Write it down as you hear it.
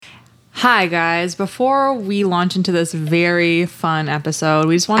Hi, guys. Before we launch into this very fun episode,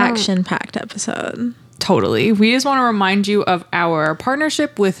 we just want to... Action-packed episode. Totally. We just want to remind you of our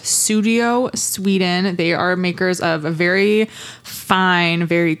partnership with Studio Sweden. They are makers of a very fine,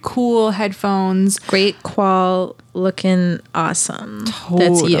 very cool headphones. Great qual, looking awesome. Totally.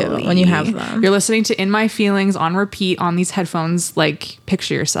 That's you when you have them. You're listening to In My Feelings on repeat on these headphones. Like,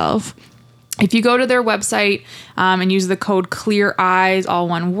 picture yourself. If you go to their website and use the code Clear Eyes, all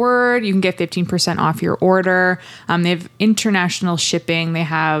one word, you can get 15% off your order. They have international shipping. They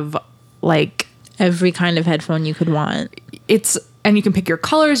have like every kind of headphone you could want. And you can pick your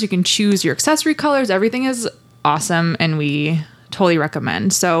colors. You can choose your accessory colors. Everything is awesome, and we totally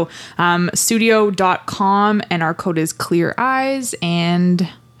recommend. So studio.com, and our code is Clear Eyes, and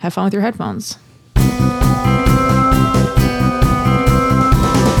have fun with your headphones.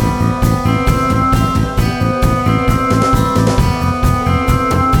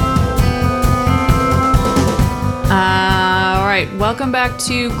 Welcome back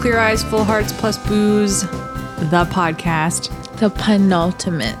to Clear Eyes, Full Hearts Plus Booze, the podcast. The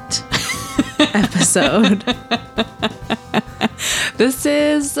penultimate episode.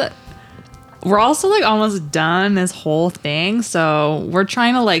 We're also like almost done this whole thing. So we're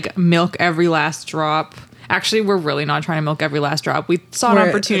trying to like milk every last drop. Actually, we're really not trying to milk every last drop. We saw an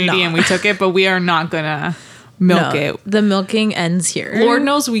opportunity and we took it, but we are not going to milk it. The milking ends here. Lord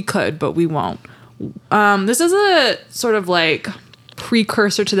knows we could, but we won't. This is a sort of like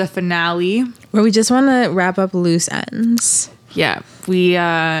precursor to the finale, where we just want to wrap up loose ends. Yeah, we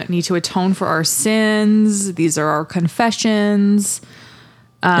need to atone for our sins. These are our confessions.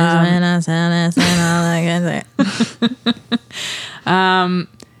 And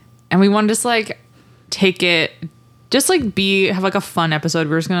we want to just like take it, just like have like a fun episode.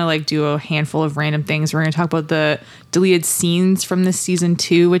 We're just gonna like do a handful of random things. We're gonna talk about the deleted scenes from this season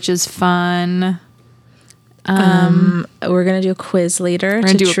 2, which is fun. We're gonna do a quiz later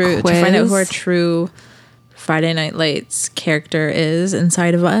to find out who our true Friday Night Lights character is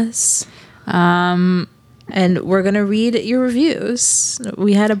inside of us. And we're gonna read your reviews.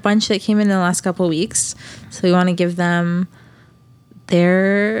 We had a bunch that came in the last couple of weeks, so we want to give them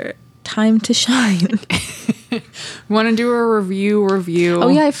their time to shine. We want to do a review. Oh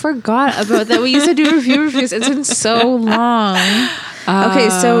yeah, I forgot about that. We used to do reviews. It's been so long. Okay,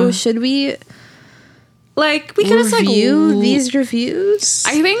 so should we? Like, we could just like these reviews.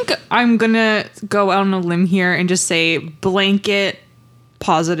 I think I'm gonna go out on a limb here and just say blanket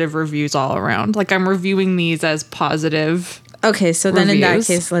positive reviews all around. Like, I'm reviewing these as positive. Okay, so then reviews. In that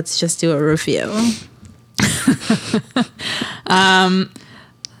case, let's just do a review.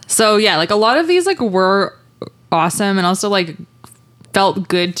 So yeah, like a lot of these like were awesome, and also like felt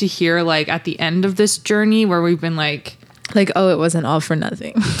good to hear like at the end of this journey where we've been like, oh, it wasn't all for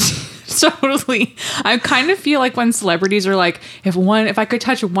nothing. Totally. I kind of feel like when celebrities are like, if I could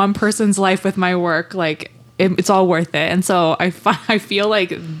touch one person's life with my work, like it's all worth it. And so I feel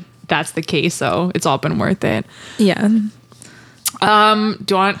like that's the case. So it's all been worth it. Yeah. Do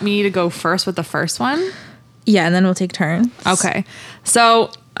you want me to go first with the first one? Yeah, and then we'll take turns. Okay.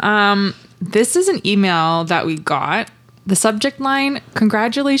 So this is an email that we got. The subject line: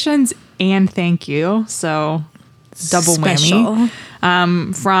 congratulations and thank you. So double whammy.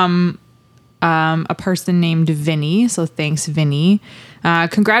 From a person named Vinny. So thanks, Vinny.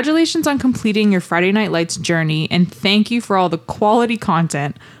 Congratulations on completing your Friday Night Lights journey, and thank you for all the quality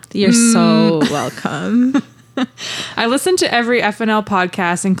content. You're so welcome. I listen to every FNL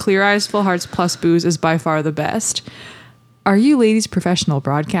podcast, and Clear Eyes, Full Hearts Plus Booze is by far the best. Are you ladies professional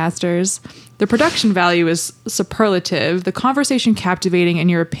broadcasters? The production value is superlative, the conversation captivating, and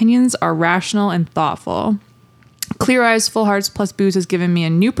your opinions are rational and thoughtful. Clear Eyes, Full Hearts Plus Booze has given me a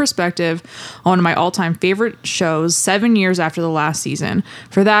new perspective on one of my all-time favorite shows 7 years after the last season.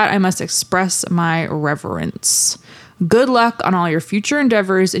 For that, I must express my reverence. Good luck on all your future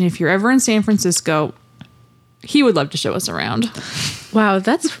endeavors, and if you're ever in San Francisco, he would love to show us around. Wow,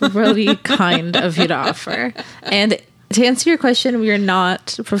 that's really kind of you to offer. And to answer your question, we are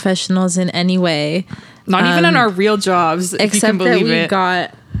not professionals in any way. Not even in our real jobs, if you can believe it. Except that we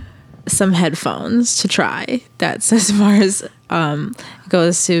got some headphones to try. That's as far as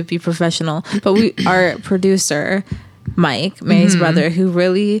goes to be professional. But our producer, Mike, Mary's brother, who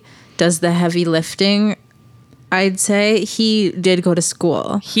really does the heavy lifting, I'd say, he did go to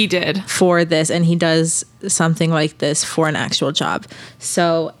school. He did. For this, and he does something like this for an actual job.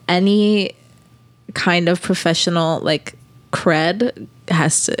 So any kind of professional like cred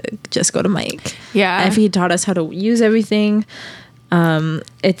has to just go to Mike. Yeah. And if he taught us how to use everything,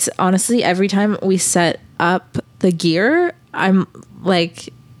 it's honestly every time we set up the gear, I'm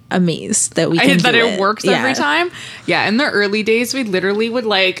like amazed that we can that it works every time. Yeah, in the early days, we literally would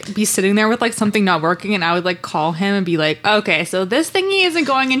like be sitting there with like something not working, and I would like call him and be like, okay, so this thingy isn't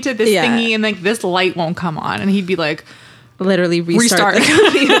going into this thingy, and like this light won't come on, and he'd be like, literally restart the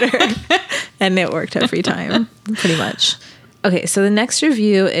computer. And it worked every time, pretty much. Okay, so the next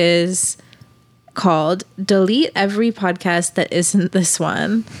review is called Delete Every Podcast That Isn't This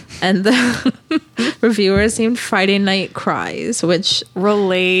One. And the reviewer is named Friday Night Cries, which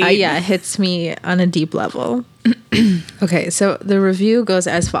relate. Hits me on a deep level. Okay, so the review goes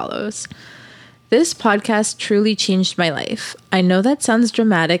as follows. This podcast truly changed my life. I know that sounds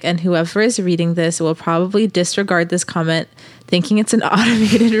dramatic, and whoever is reading this will probably disregard this comment thinking it's an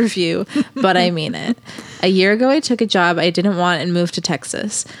automated review, but I mean it. A year ago, I took a job I didn't want and moved to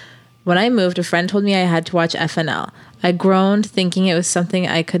Texas. When I moved, a friend told me I had to watch FNL. I groaned, thinking it was something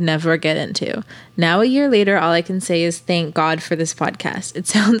I could never get into. Now, a year later, all I can say is thank God for this podcast. It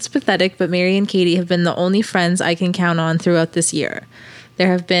sounds pathetic, but Mary and Katie have been the only friends I can count on throughout this year. There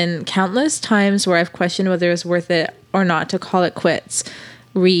have been countless times where I've questioned whether it was worth it or not to call it quits.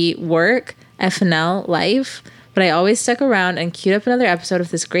 Work, FNL, life, but I always stuck around and queued up another episode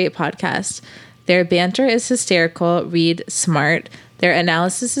of this great podcast. Their banter is hysterical, read smart. Their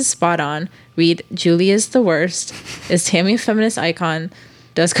analysis is spot on. Read Julie is the worst. Is Tammy a feminist icon?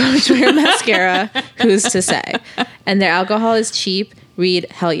 Does Coach wear mascara? Who's to say? And their alcohol is cheap.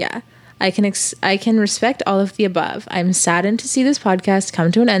 Read hell yeah. I can respect all of the above. I'm saddened to see this podcast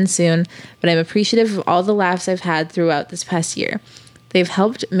come to an end soon, but I'm appreciative of all the laughs I've had throughout this past year. They've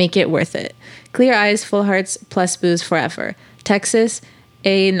helped make it worth it. Clear eyes, full hearts, plus booze forever. Texas,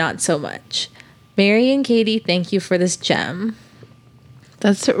 not so much. Mary and Katie, thank you for this gem.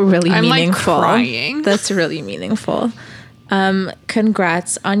 That's really meaningful. I'm like crying. That's really meaningful.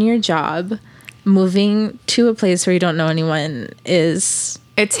 Congrats on your job. Moving to a place where you don't know anyone it's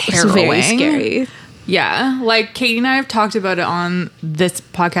harrowing. Very scary. Yeah. Like Katie and I have talked about it on this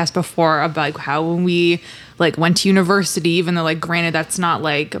podcast before about like how when we like went to university, even though like granted that's not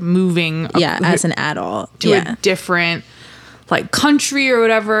like moving as an adult to a different like country or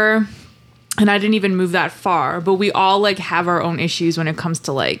whatever. And I didn't even move that far, but we all like have our own issues when it comes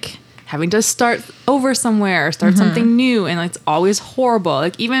to like having to start over somewhere, start something new, and like, it's always horrible.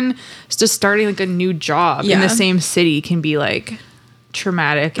 Like even just starting like a new job in the same city can be like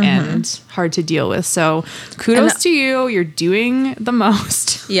traumatic and hard to deal with. So kudos to you. You're doing the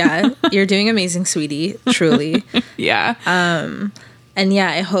most. Yeah, you're doing amazing, sweetie. Truly. Yeah. And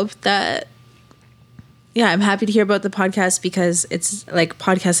yeah, I hope that. Yeah, I'm happy to hear about the podcast because it's like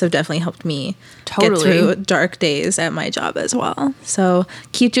podcasts have definitely helped me get through dark days at my job as well. So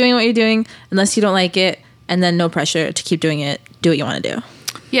keep doing what you're doing unless you don't like it, and then no pressure to keep doing it. Do what you want to do.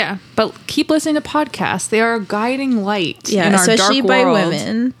 Yeah, but keep listening to podcasts. They are a guiding light in our especially dark by world.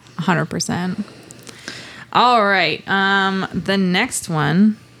 Women. 100%. All right. The next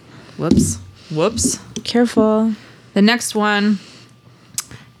one. Whoops. Careful. The next one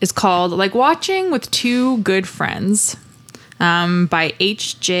is called Like Watching with Two Good Friends by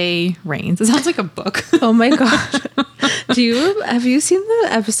H.J. Rains. It sounds like a book. Oh my God. Have you seen the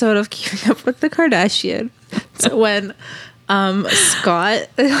episode of Keeping Up with the Kardashians? So when Scott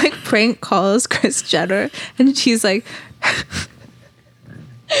like prank calls Kris Jenner and she's like,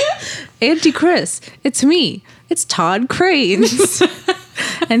 Auntie Kris, it's me. It's Todd Cranes.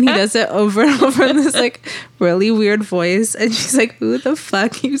 And he does it over and over in this like really weird voice. And she's like, who the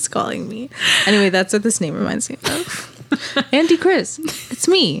fuck keeps calling me? Anyway, that's what this name reminds me of. Auntie Kris, it's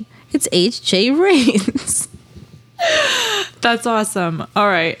me. It's H.J. Rains. That's awesome. All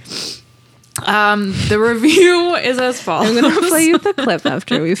right. The review is as follows. I'm going to play you the clip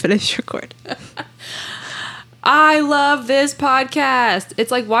after we finish recording. I love this podcast.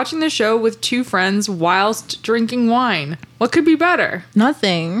 It's like watching the show with two friends whilst drinking wine. What could be better?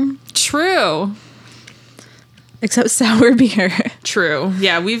 Nothing. True. Except sour beer. True.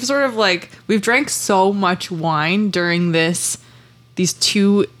 Yeah, we've drank so much wine during these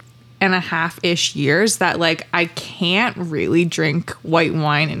 2.5-ish years that like I can't really drink white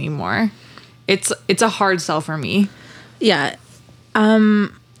wine anymore. It's a hard sell for me. Yeah. A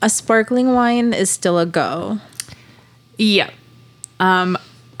sparkling wine is still a go. Yeah.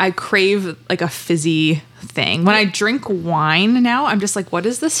 I crave like a fizzy thing. When I drink wine now, I'm just like, what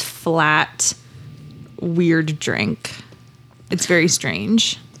is this flat, weird drink? It's very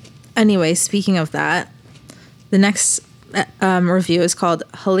strange. Anyway, speaking of that, the next review is called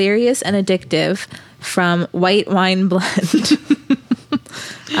Hilarious and Addictive from White Wine Blend.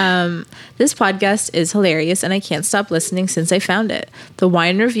 This podcast is hilarious and I can't stop listening since I found it. The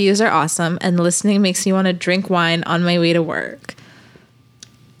wine reviews are awesome and listening makes me want to drink wine on my way to work.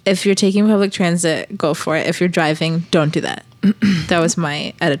 if you're taking public transit, go for it. If you're driving, don't do that. That was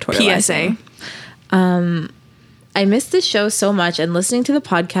my editorial PSA. I miss this show so much, and listening to the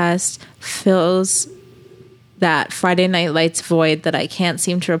podcast fills that Friday Night Lights void that I can't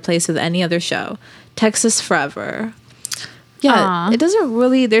seem to replace with any other show. Texas Forever. Yeah, Aww. It doesn't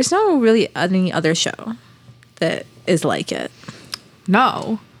really, there's no really any other show that is like it.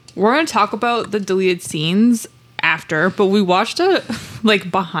 No. We're going to talk about the deleted scenes after, but we watched a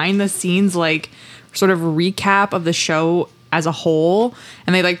like behind the scenes like sort of recap of the show as a whole,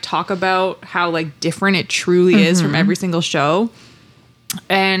 and they like talk about how like different it truly is from every single show.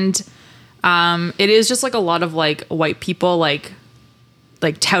 And it is just like a lot of like white people like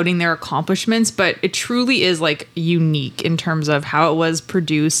touting their accomplishments, but it truly is like unique in terms of how it was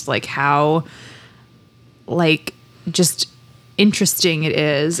produced, like how like just interesting it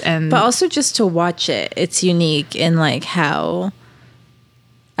is. And but also just to watch it, it's unique in like how,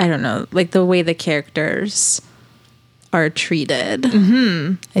 I don't know, like the way the characters are treated.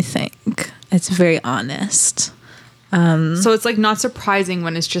 I think it's very honest. So it's like not surprising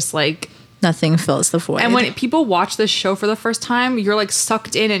when it's just like nothing fills the void. And when people watch this show for the first time, you're like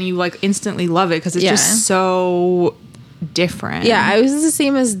sucked in and you like instantly love it because it's just so different. Yeah, I was the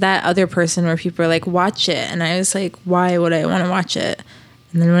same as that other person where people are like, watch it. And I was like, why would I want to watch it?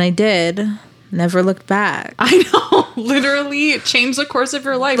 And then when I did, never looked back. I know. Literally it changed the course of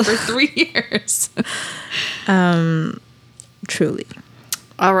your life for 3 years. Truly.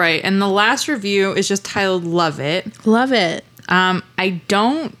 All right. And the last review is just titled Love It. Love it. I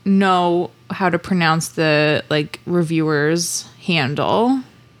don't know how to pronounce the like reviewer's handle.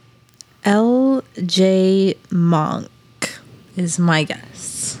 LJ Monk is my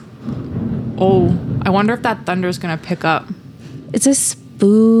guess. Oh, I wonder if that thunder is going to pick up. It's a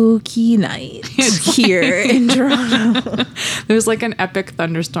spooky night here in Toronto. There's like an epic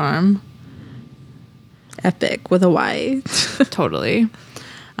thunderstorm. Epic with a Y. Totally.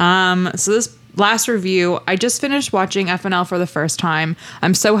 So this last review, I just finished watching FNL for the first time.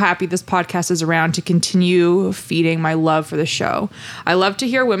 I'm so happy this podcast is around to continue feeding my love for the show. I love to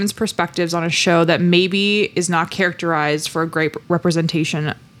hear women's perspectives on a show that maybe is not characterized for a great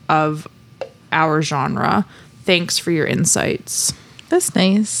representation of our genre. Thanks for your insights. That's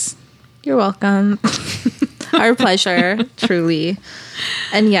nice. You're welcome. Our pleasure, truly.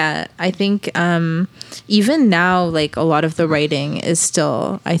 And yeah, I think even now, like a lot of the writing is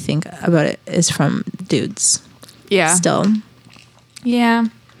still, I think about it, is from dudes. Yeah. Still. Yeah.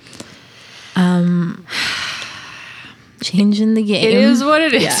 Changing the game. It is what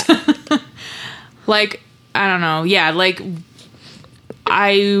it is. Yeah. Like, I don't know. Yeah, like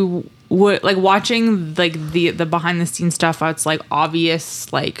I would like watching like the behind the scenes stuff. It's like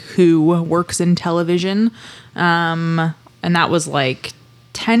obvious like who works in television. And that was like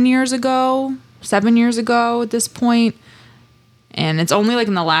 10 years ago, 7 years ago at this point. And it's only like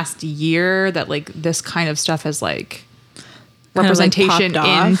in the last year that like this kind of stuff has like representation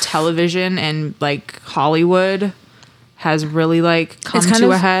in television and like Hollywood has really like come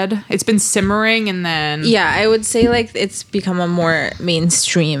to a head. It's been simmering and then... Yeah, I would say like it's become a more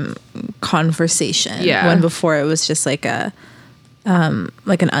mainstream conversation. Yeah. When before it was just like an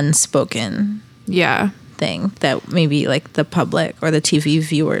unspoken... Yeah. thing that maybe like the public or the TV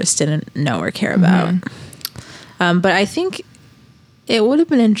viewers didn't know or care about. But I think it would have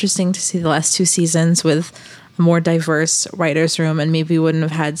been interesting to see the last 2 seasons with a more diverse writer's room, and maybe wouldn't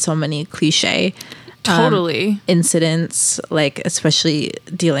have had so many cliche incidents, like especially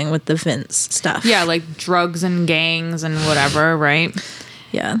dealing with the Vince stuff. Yeah, like drugs and gangs and whatever, right?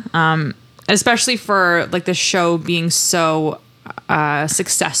 Yeah. Especially for like the show being so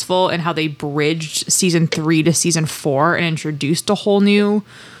successful and how they bridged season 3 to season 4 and introduced a whole new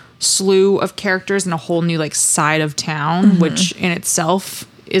slew of characters and a whole new like side of town, which in itself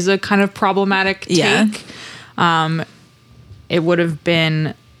is a kind of problematic take. Yeah. It would have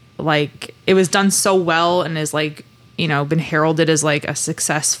been like, it was done so well and is like, you know, been heralded as like a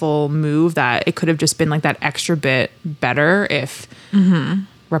successful move that it could have just been like that extra bit better if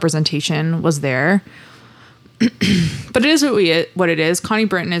representation was there. But it is what it is. Connie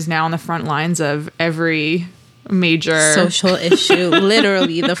Britton is now on the front lines of every major social issue,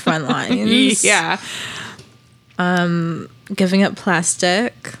 literally the front lines. Yeah. Giving up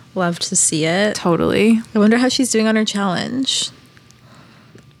plastic. Love to see it. Totally. I wonder how she's doing on her challenge.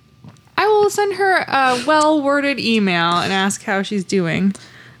 I will send her a well-worded email and ask how she's doing.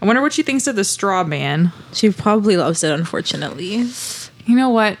 I wonder what she thinks of the straw ban. She probably loves it, unfortunately. You know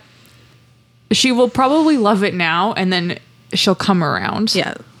what? She will probably love it now, and then she'll come around.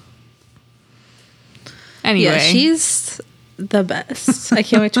 Yeah. Anyway. Yeah, she's the best. I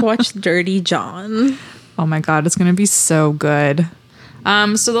can't wait to watch Dirty John. Oh my God, it's going to be so good.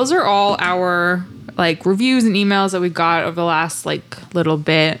 So those are all our like reviews and emails that we got over the last like little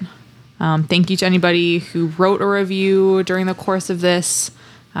bit. Thank you to anybody who wrote a review during the course of this.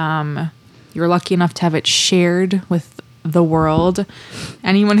 You're lucky enough to have it shared with the world.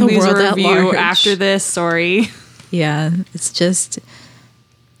 Anyone who leaves a review after this, sorry. Yeah, it's just...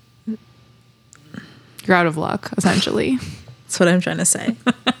 You're out of luck, essentially. That's what I'm trying to say.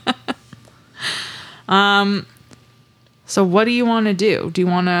 So what do you want to do? Do you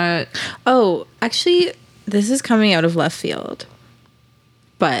want to... Oh, actually, this is coming out of left field.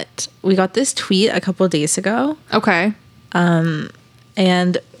 But we got this tweet a couple of days ago. Okay.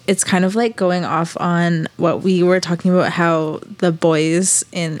 And it's kind of like going off on what we were talking about, how the boys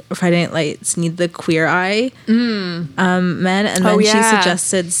in Friday Night Lights need the queer eye men. And then she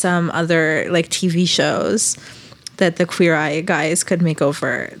suggested some other like TV shows that the queer eye guys could make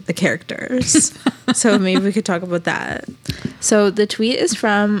over the characters. So maybe we could talk about that. So the tweet is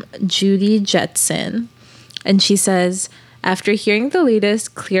from Judy Jetson. And she says, after hearing the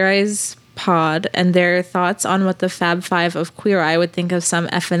latest Clear Eyes pod and their thoughts on what the Fab Five of Queer Eye would think of some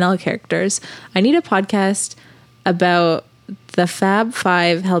FNL characters, I need a podcast about the Fab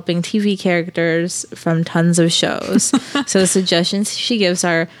Five helping TV characters from tons of shows. So the suggestions she gives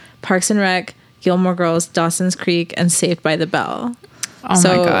are Parks and Rec, Gilmore Girls, Dawson's Creek, and Saved by the Bell. Oh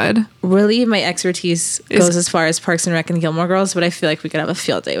my God. Really, my expertise goes as far as Parks and Rec and Gilmore Girls, but I feel like we could have a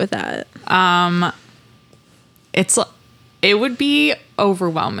field day with that. It would be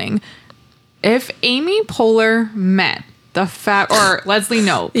overwhelming. If Amy Poehler met the Fab, or Leslie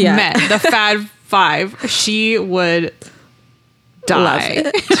Knope met the Fab Five, she would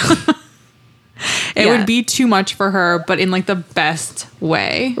die. It would be too much for her, but in like the best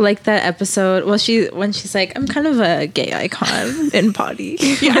way. Like that episode, when she's like, I'm kind of a gay icon in body.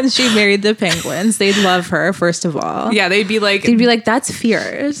 When she married the penguins, they'd love her, first of all. Yeah, they'd be like, that's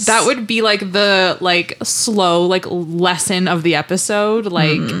fierce. That would be like the like slow like lesson of the episode.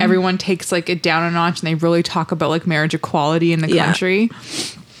 Like everyone takes like it down a notch and they really talk about like marriage equality in the country.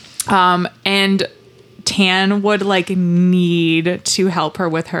 And Tan would like need to help her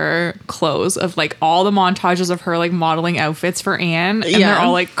with her clothes, of like all the montages of her like modeling outfits for Anne, and they're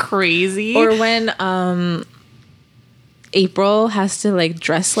all like crazy. Or when April has to like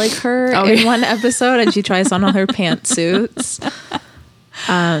dress like her in one episode and she tries on all her pantsuits.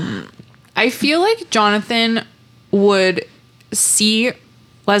 I feel like Jonathan would see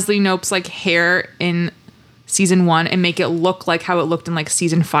Leslie Knope's like hair in season 1 and make it look like how it looked in like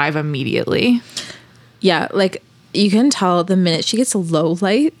season 5 immediately. Yeah, like you can tell the minute she gets low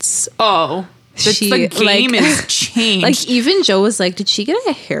lights. Oh, the game is changed. Like even Joe was like, "Did she get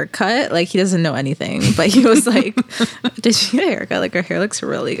a haircut?" Like he doesn't know anything, but he was like, "Did she get a haircut? Like her hair looks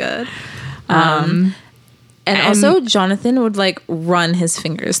really good." And also Jonathan would like run his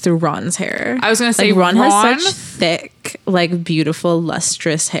fingers through Ron's hair. I was gonna say, like, Ron has such thick, like beautiful,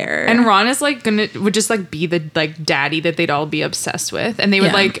 lustrous hair, and Ron is like would just like be the like daddy that they'd all be obsessed with, and they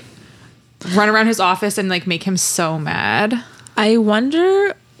would like run around his office and like make him so mad. I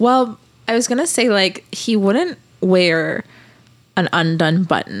wonder. Well, I was gonna say like he wouldn't wear an undone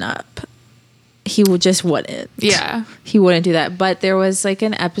button up. He wouldn't. Yeah. He wouldn't do that. But there was like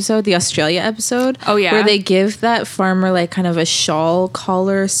an episode, the Australia episode. Oh, yeah. Where they give that farmer like kind of a shawl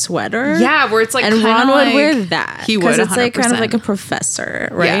collar sweater. Yeah, where it's like, and Ron would wear that. He would, 'cause it's like kind of like a professor,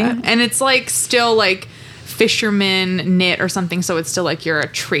 right? Yeah. And it's like still like fisherman knit or something, so it's still like you're a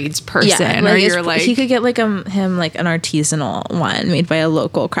tradesperson, like, or you're like, he could get like him like an artisanal one made by a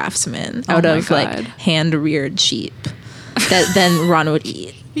local craftsman out of like hand reared sheep that then Ron would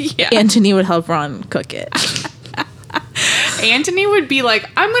eat. Yeah. Anthony would help Ron cook it. Anthony would be like,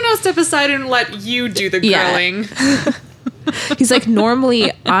 I'm gonna step aside and let you do the grilling. He's like,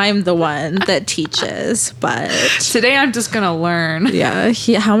 normally I'm the one that teaches, but today I'm just gonna learn. Yeah.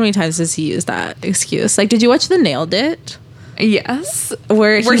 How many times does he use that excuse? Like, did you watch the Nailed It? Yes.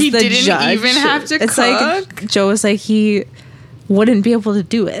 Where he didn't judge. Even have to it's cook. Like Joe was like, he wouldn't be able to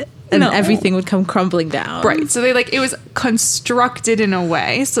do it. And everything would come crumbling down. Right. So they like, it was constructed in a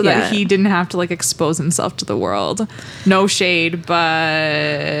way so that he didn't have to like expose himself to the world. No shade,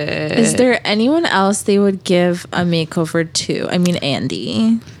 but is there anyone else they would give a makeover to? I mean,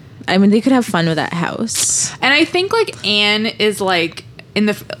 Andy. I mean, they could have fun with that house. And I think like Anne is like in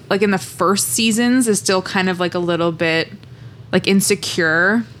the first seasons is still kind of like a little bit like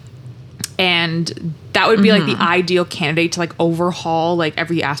insecure, and that would be like the ideal candidate to like overhaul like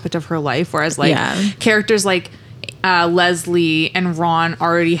every aspect of her life. Whereas like characters like Leslie and Ron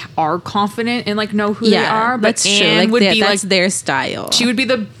already are confident and like know who they are, but that's Anne true. would be that's their style. She would be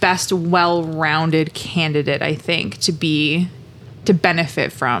the best well-rounded candidate, I think, to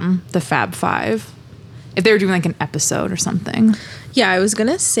benefit from the Fab Five if they were doing like an episode or something. Yeah, I was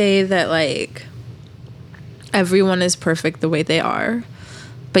gonna say that like everyone is perfect the way they are,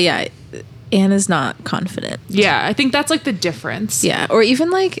 but yeah, Anne is not confident. Yeah, I think that's like the difference. Yeah, or even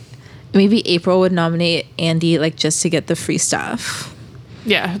like maybe April would nominate Andy like just to get the free stuff.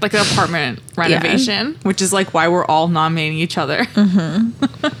 Yeah, like an apartment renovation, which is like why we're all nominating each other.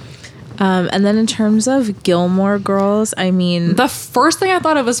 And then in terms of Gilmore Girls, I mean, the first thing I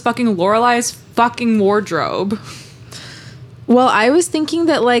thought of was fucking Lorelai's fucking wardrobe. Well, I was thinking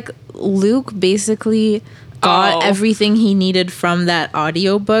that like Luke basically got everything he needed from that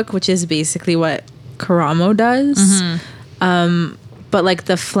audiobook, which is basically what Karamo does. But like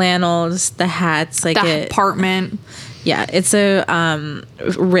the flannels, the hats, like the apartment. Yeah, it's a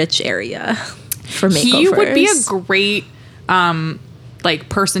rich area for makeovers. He would be a great like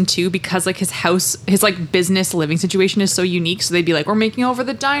person too, because like his house, his like business living situation is so unique. So they'd be like, we're making over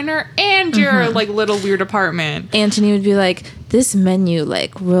the diner and your like little weird apartment. Antony would be like, this menu,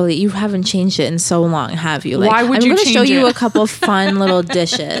 like really, you haven't changed it in so long, have you? Like, why would I'm you gonna change show you it? a couple fun little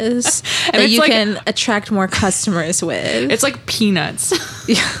dishes that you like, can attract more customers with. It's like peanuts.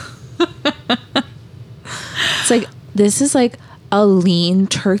 It's like, this is like a lean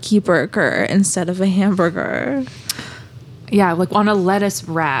turkey burger instead of a hamburger. Yeah, like on a lettuce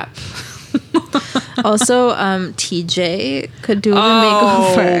wrap. Also, TJ could do the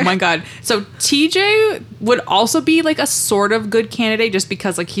makeover. Oh my god. So TJ would also be like a sort of good candidate just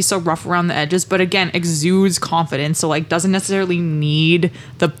because like he's so rough around the edges, but again, exudes confidence, so like doesn't necessarily need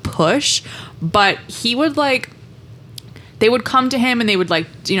the push, but he would like, they would come to him and they would like,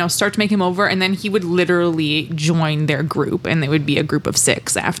 you know, start to make him over, and then he would literally join their group and they would be a group of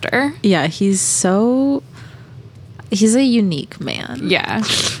 6 after. Yeah, he's a unique man. Yeah.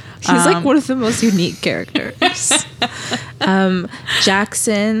 He's like one of the most unique characters.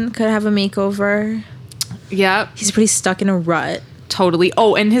 Jackson could have a makeover. Yeah. He's pretty stuck in a rut. Totally.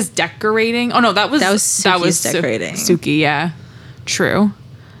 Oh, and his decorating. Oh no, that was Suki's decorating. Suki, yeah. True.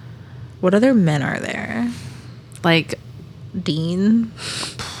 What other men are there? Like Dean.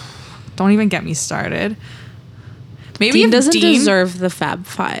 Don't even get me started. Maybe Dean doesn't deserve the Fab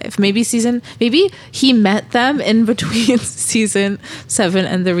Five. Maybe he met them in between season 7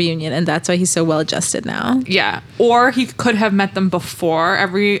 and the reunion, and that's why he's so well adjusted now. Yeah. Or he could have met them before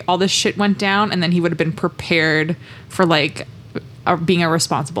all this shit went down, and then he would have been prepared for like being a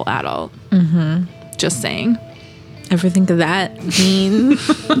responsible adult. Just saying. Ever think of that, Dean?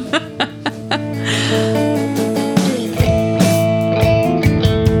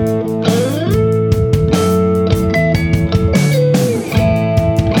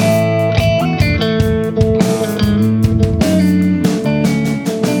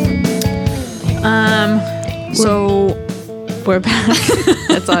 So we're back.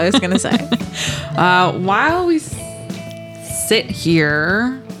 That's all I was gonna say. While we sit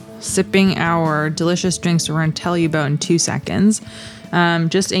here sipping our delicious drinks we're going to tell you about in 2 seconds,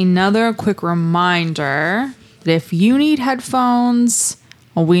 just another quick reminder that if you need headphones,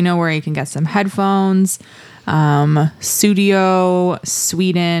 well, we know where you can get some headphones. Studio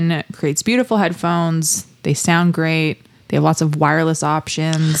Sweden creates beautiful headphones. They sound great. They have lots of wireless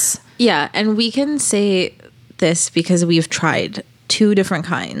options. Yeah, and we can say this because we've tried 2 different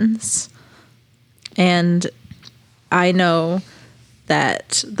kinds. And I know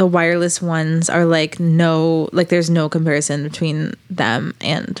that the wireless ones are there's no comparison between them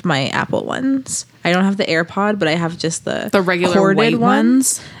and my Apple ones. I don't have the AirPod, but I have just the regular corded white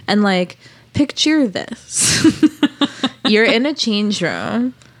ones. And like, picture this. You're in a change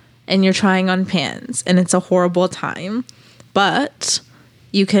room and you're trying on pants and it's a horrible time, but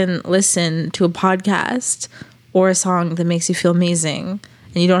you can listen to a podcast or a song that makes you feel amazing,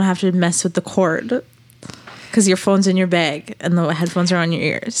 and you don't have to mess with the cord because your phone's in your bag and the headphones are on your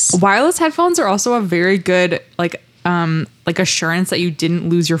ears. Wireless headphones are also a very good like assurance that you didn't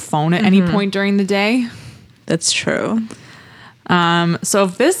lose your phone at any point during the day. That's true. So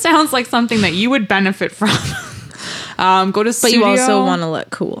if this sounds like something that you would benefit from, go to Studio. But you also want to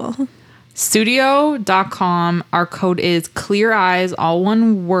look cool. Studio.com. Our code is Clear Eyes, all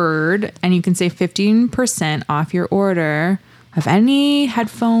one word, and you can save 15% off your order of any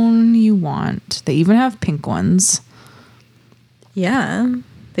headphone you want. They even have pink ones. Yeah,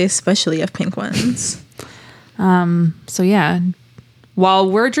 they especially have pink ones. So yeah, while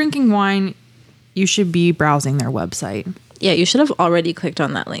we're drinking wine, you should be browsing their website. Yeah, you should have already clicked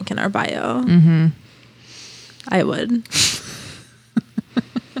on that link in our bio. I would.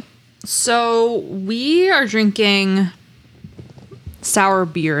 So we are drinking sour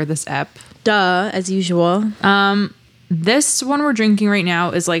beer this ep. Duh, as usual. This one we're drinking right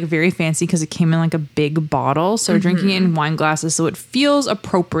now is like very fancy because it came in like a big bottle. So we're drinking it in wine glasses. So it feels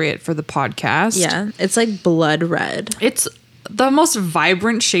appropriate for the podcast. Yeah. It's like blood red. It's the most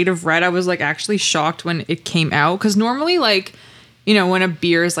vibrant shade of red. I was like actually shocked when it came out. Because normally like, you know, when a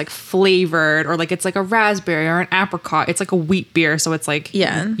beer is like flavored or like it's like a raspberry or an apricot, it's like a wheat beer. So it's like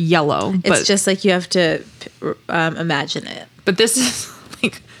yellow. It's just like you have to imagine it. But this is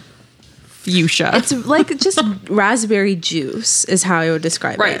like fuchsia. It's like just raspberry juice is how I would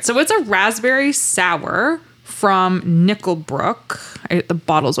describe it. Right. So it's a raspberry sour from Nickelbrook. The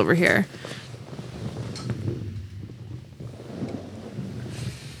bottle's over here.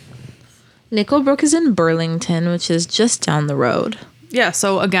 Nickelbrook is in Burlington, which is just down the road. Yeah.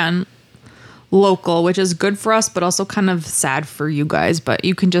 So again, local, which is good for us, but also kind of sad for you guys. But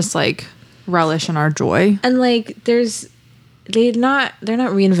you can just like relish in our joy. And like they're not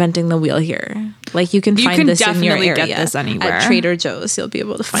reinventing the wheel here. Like you can find this in your area. Get this anywhere. At Trader Joe's, you'll be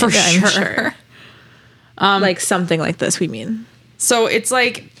able to find it, I'm sure. Like something like this, we mean. So it's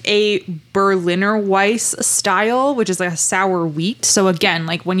like a Berliner Weiss style, which is like a sour wheat. So again,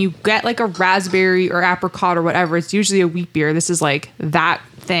 like when you get like a raspberry or apricot or whatever, it's usually a wheat beer. This is like that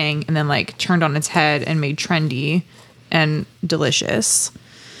thing and then like turned on its head and made trendy and delicious.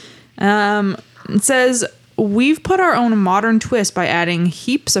 It says, we've put our own modern twist by adding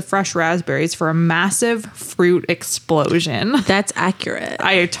heaps of fresh raspberries for a massive fruit explosion. That's accurate.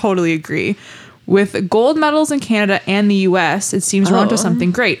 I totally agree. With gold medals in Canada and the US, it seems we're onto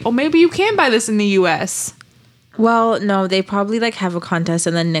something great. Oh, maybe you can buy this in the US. Well, no, they probably like have a contest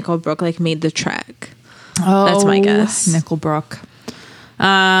and then Nickelbrook like made the track. Oh, that's my guess. Nickelbrook.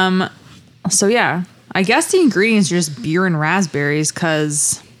 So yeah, I guess the ingredients are just beer and raspberries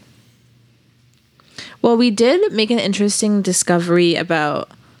because... Well, we did make an interesting discovery about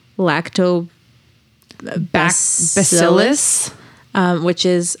lactobacillus, which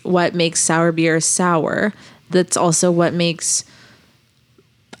is what makes sour beer sour. That's also what makes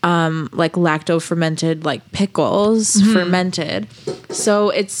like lacto fermented like pickles fermented.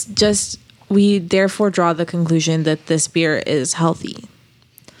 So it's just, we therefore draw the conclusion that this beer is healthy.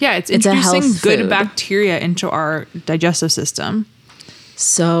 Yeah, it's introducing good bacteria into our digestive system.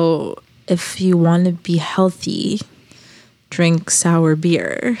 So if you want to be healthy, drink sour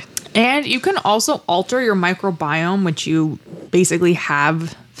beer. And you can also alter your microbiome, which you basically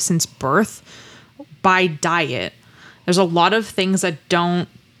have since birth, by diet. There's a lot of things that don't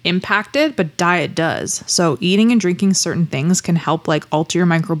impact it, but diet does. So eating and drinking certain things can help like alter your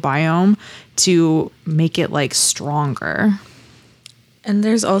microbiome to make it like stronger. And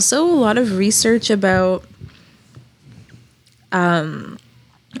there's also a lot of research about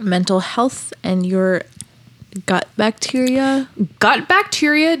mental health and your gut bacteria. Gut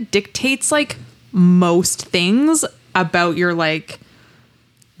bacteria dictates like most things about your like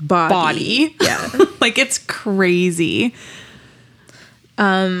body. Yeah. Like it's crazy.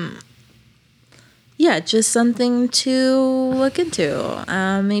 Yeah, just something to look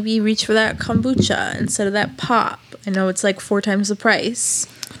into. Maybe reach for that kombucha instead of that pop. I know it's like 4 times the price.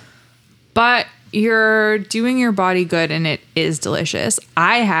 But you're doing your body good and it is delicious.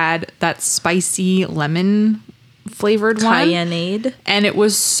 I had that spicy lemon flavored one. Cayenneade. And it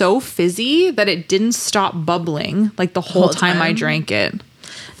was so fizzy that it didn't stop bubbling like the whole time I drank it.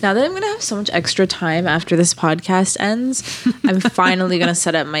 Now that I'm going to have so much extra time after this podcast ends, I'm finally going to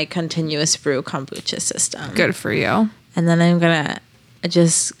set up my continuous brew kombucha system. Good for you. And then I'm going to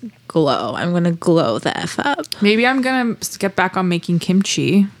just glow. I'm going to glow the F up. Maybe I'm going to get back on making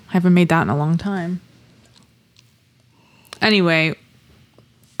kimchi. I haven't made that in a long time. Anyway,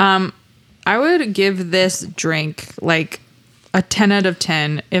 I would give this drink like a 10 out of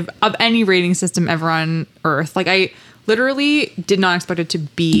 10 if of any rating system ever on earth. Like I literally did not expect it to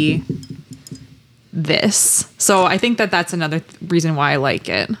be this. So I think that that's another reason why I like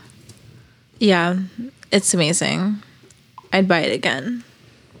it. Yeah, it's amazing. I'd buy it again.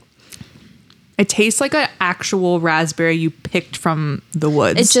 It tastes like an actual raspberry you picked from the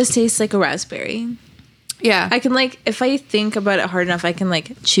woods. It just tastes like a raspberry. Yeah. I can like, if I think about it hard enough, I can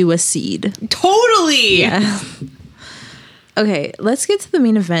like chew a seed. Totally. Yeah. Okay, let's get to the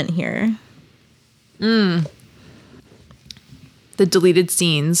main event here. The deleted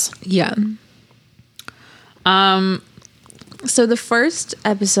scenes. Yeah. So the first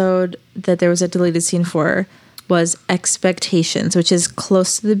episode that there was a deleted scene for was Expectations, which is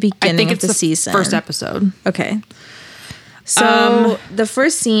close to the beginning of the season. First episode. Okay. So the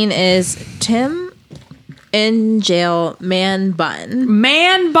first scene is Tim in jail man bun.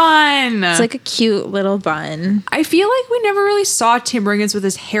 Man bun! It's like a cute little bun. I feel like we never really saw Tim Riggins with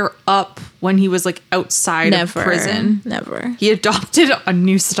his hair up when he was like outside of prison. Never. He adopted a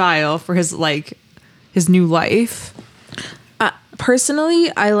new style for his new life.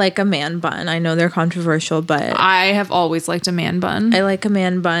 Personally, I like a man bun. I know they're controversial, but I have always liked a man bun. I like a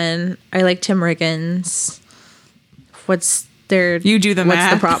man bun. I like Tim Riggins. You do the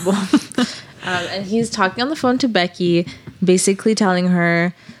math. What's the problem? And he's talking on the phone to Becky, basically telling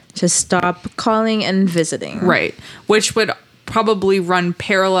her to stop calling and visiting. Right. Which would probably run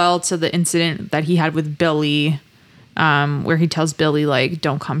parallel to the incident that he had with Billy, where he tells Billy, like,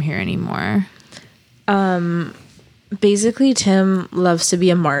 don't come here anymore. Basically, Tim loves to be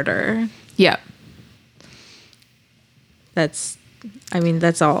a martyr. Yep. That's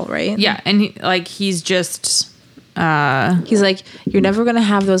all, right? Yeah. And he's just... he's like, you're never gonna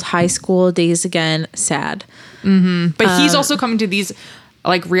have those high school days again. Sad. Mm-hmm. But he's also coming to these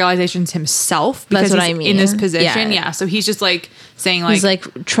like realizations himself because that's what he's I mean. In this position. Yeah. So he's just like saying like, he's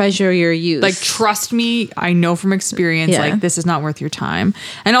like, treasure your youth. Like, trust me, I know from experience, like this is not worth your time.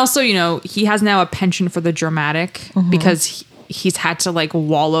 And also, you know, he has now a penchant for the dramatic because he's had to like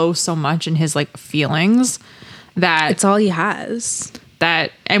wallow so much in his like feelings that it's all he has.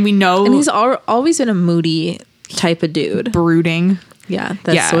 And we know, and he's always been a moody type of dude, brooding. Yeah,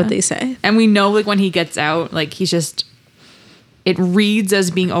 that's what they say. And we know like when he gets out, like he's just, it reads as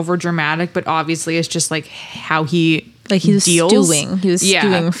being over dramatic, but obviously it's just like how he was deals. Stewing. He was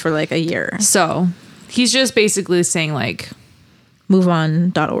stewing for like a year. So he's just basically saying like,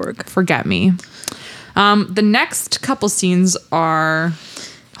 moveon.org. Forget me. The next couple scenes are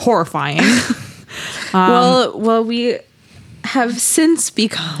horrifying. Well, we have since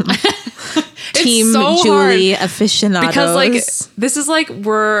become Team so Julie aficionados. Because like this is like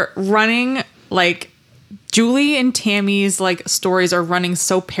we're running like Julie and Tammy's like stories are running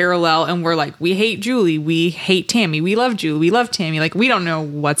so parallel, and we're like, we hate Julie, we hate Tammy, we love Julie, we love Tammy. Like we don't know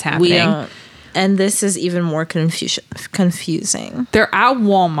what's happening. We don't. And this is even more confusing. They're at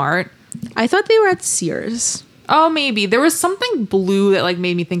Walmart. I thought they were at Sears. Oh, maybe. There was something blue that like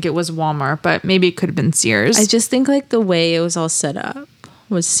made me think it was Walmart, but maybe it could have been Sears. I just think like the way it was all set up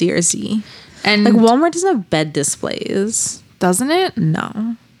was Searsy. And like Walmart doesn't have bed displays. Doesn't it?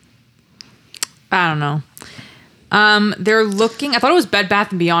 No. I don't know. They're looking, I thought it was Bed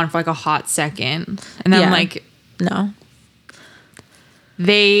Bath & Beyond for like a hot second. And then like, no.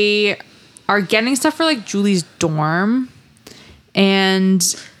 They are getting stuff for like Julie's dorm.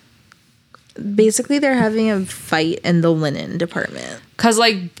 And basically they're having a fight in the linen department. Cause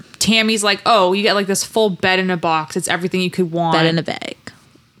like Tammy's like, oh, you get like this full bed in a box. It's everything you could want. Bed in a bag.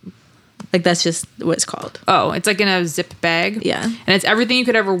 Like that's just what it's called. Oh, it's like in a zip bag. Yeah. And it's everything you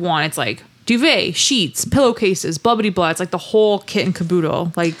could ever want. It's like duvet, sheets, pillowcases, blah, blah, blah. It's like the whole kit and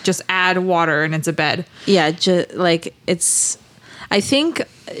caboodle. Like just add water and it's a bed. Yeah. Like it's, I think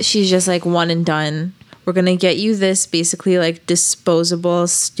she's just like one and done. We're going to get you this basically like disposable,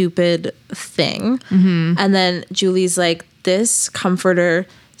 stupid thing. Mm-hmm. And then Julie's like, this comforter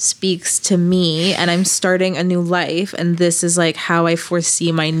speaks to me and I'm starting a new life. And this is like how I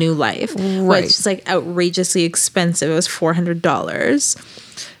foresee my new life. Right. Which is like outrageously expensive. It was $400.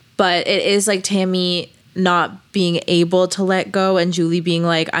 But it is like Tammy not being able to let go and Julie being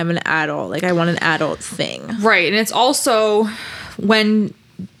like, I'm an adult. Like I want an adult thing. Right. And it's also when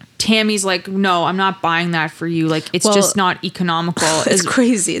Tammy's like, no, I'm not buying that for you. Like, it's just not economical. It's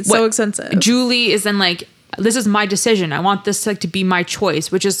crazy. It's so expensive. Julie is then like, this is my decision. I want this like to be my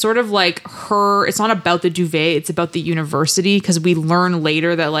choice, which is sort of like her. It's not about the duvet. It's about the university. Cause we learn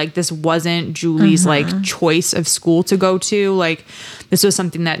later that like, this wasn't Julie's like choice of school to go to. Like this was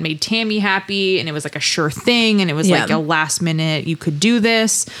something that made Tammy happy and it was like a sure thing. And it was like a last minute, you could do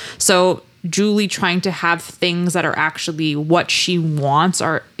this. So Julie trying to have things that are actually what she wants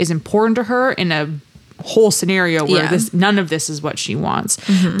is important to her in a whole scenario where none of this is what she wants.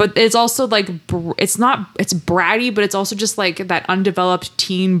 Mm-hmm. But it's also like it's bratty, but it's also just like that undeveloped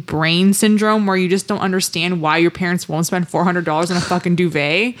teen brain syndrome where you just don't understand why your parents won't spend $400 on a fucking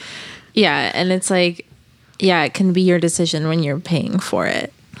duvet. Yeah, and it's like, yeah, it can be your decision when you're paying for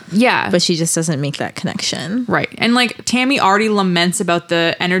it. Yeah. But she just doesn't make that connection. Right. And like Tammy already laments about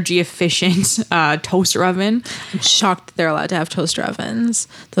the energy efficient toaster oven. I'm shocked that they're allowed to have toaster ovens.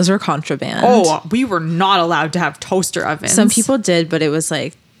 Those were contraband. Oh, we were not allowed to have toaster ovens. Some people did, but it was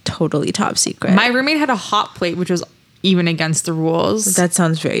like totally top secret. My roommate had a hot plate, which was even against the rules. That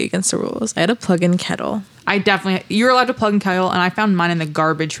sounds very against the rules. I had a plug-in kettle. You're allowed to plug in kettle, and I found mine in the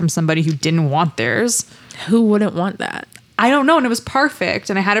garbage from somebody who didn't want theirs. Who wouldn't want that? I don't know, and it was perfect,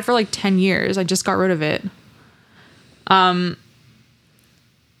 and I had it for like 10 years. I just got rid of it.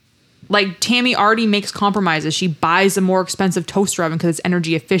 like Tammy already makes compromises. She buys a more expensive toaster oven because it's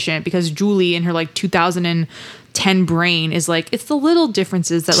energy efficient, because Julie in her like 2010 brain is like, it's the little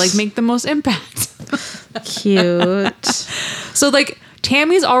differences that like make the most impact. Cute. So like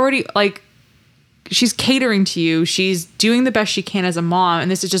Tammy's already like, she's catering to you. She's doing the best she can as a mom.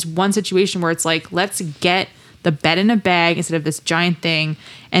 And this is just one situation where it's like, let's get the bed in a bag instead of this giant thing.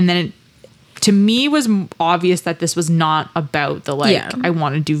 And then it, to me, was obvious that this was not about the like, I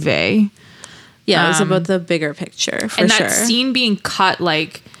want a duvet. Yeah, it was about the bigger picture, for and sure. And that scene being cut,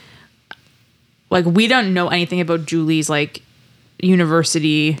 like we don't know anything about Julie's like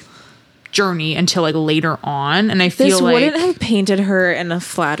university journey until like later on. And I feel this like wouldn't have painted her in a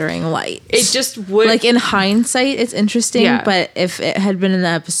flattering light. It just would. Like in hindsight, it's interesting, but if it had been in the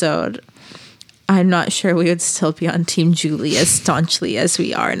episode, I'm not sure we would still be on Team Julie as staunchly as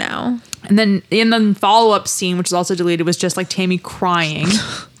we are now. And then in the follow-up scene, which is also deleted, was just like Tammy crying.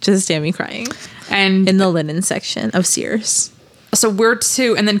 Just Tammy crying. And in the linen section of Sears. So we're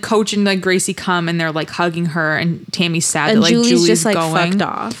two, and then Coach and like Gracie come and they're like hugging her, and Tammy's sad and that like Julie's just like going. fucked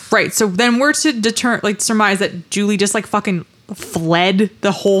off. Right. So then we're to surmise that Julie just like fucking fled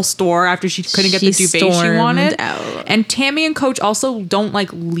the whole store after she couldn't get the duvet she wanted. Out. And Tammy and Coach also don't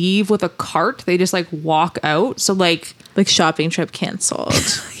like leave with a cart. They just like walk out. So like shopping trip canceled.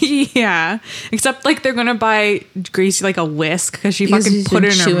 Yeah. Except like they're gonna buy Gracie like a whisk because she fucking put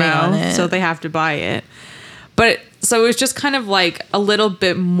it in her mouth. So they have to buy it. But so it was just kind of like a little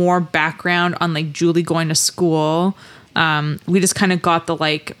bit more background on like Julie going to school. We just kind of got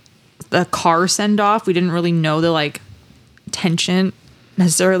the car send off. We didn't really know the like tension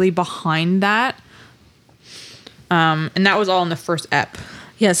necessarily behind that. And that was all in the first ep.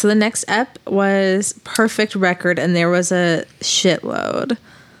 Yeah, so the next ep was Perfect Record, and there was a shitload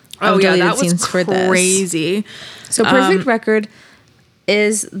of deleted scenes for this. Crazy. So Perfect Record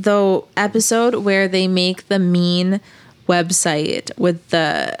is the episode where they make the mean website with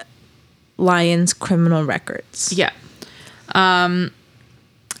the Lions criminal records. Yeah. And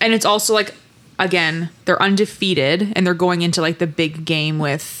it's also like, again, they're undefeated and they're going into like the big game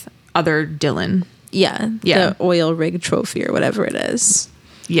with other Dylan. Yeah. The oil rig trophy or whatever it is.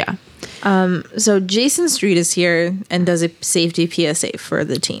 Yeah. So Jason Street is here and does a safety PSA for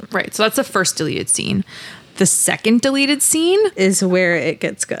the team. Right. So that's the first deleted scene. The second deleted scene is where it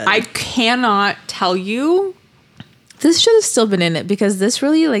gets good. I cannot tell you. This should have still been in it because this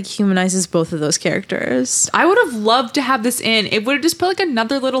really like humanizes both of those characters. I would have loved to have this in. It would have just put like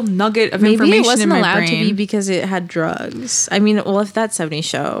another little nugget of information in my brain. Maybe it wasn't allowed to be because it had drugs. I mean, well, if that 70s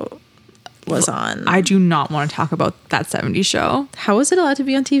show was on. I do not want to talk about that 70s show. How is it allowed to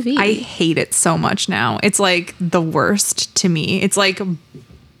be on TV? I hate it so much now. It's like the worst to me. It's like,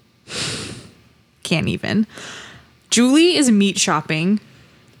 can't even. Julie is meat shopping.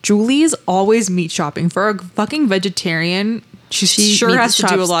 Julie is always meat shopping. For a fucking vegetarian, she sure has to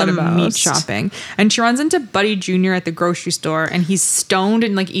do a lot of meat shopping. And she runs into Buddy Jr. at the grocery store, and he's stoned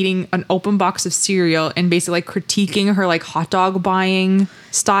and like eating an open box of cereal and basically like critiquing her like hot dog buying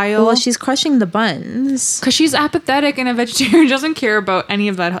style. Well, she's crushing the buns. Because she's apathetic and a vegetarian, doesn't care about any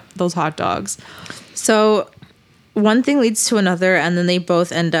of those hot dogs. So one thing leads to another, and then they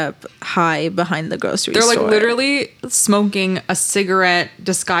both end up high behind the grocery store. They're like literally smoking a cigarette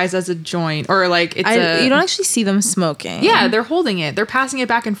disguised as a joint, or like it's you don't actually see them smoking. Yeah, they're holding it. They're passing it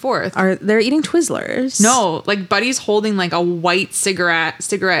back and forth. They're eating Twizzlers? No, like Buddy's holding like a white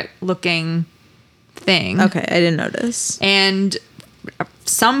cigarette looking thing. Okay, I didn't notice. And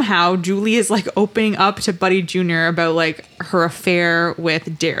somehow Julie is like opening up to Buddy Jr. about like her affair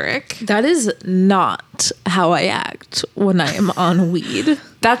with Derek. That is not how I act when I am on weed.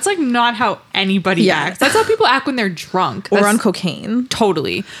 That's like not how anybody acts. That's how people act when they're drunk. Or on cocaine.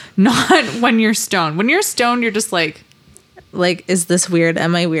 Totally. Not when you're stoned. When you're stoned, you're just like, is this weird?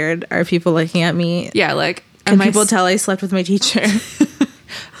 Am I weird? Are people looking at me? Yeah, like, can people tell I slept with my teacher?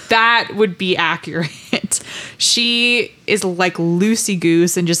 That would be accurate. She is like loosey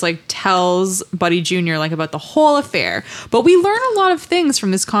goose and just like tells Buddy Jr. like about the whole affair. But we learn a lot of things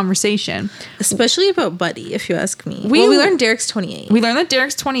from this conversation, especially about Buddy, if you ask me. We learned Derek's 28. We learned that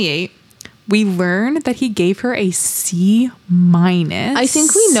Derek's 28. We learned that he gave her a C-. I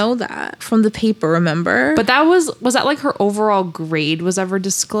think we know that from the paper, remember? But that was that like her overall grade was ever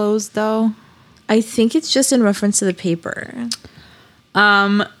disclosed though? I think it's just in reference to the paper.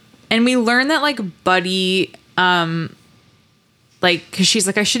 And we learned that like Buddy, like, cause she's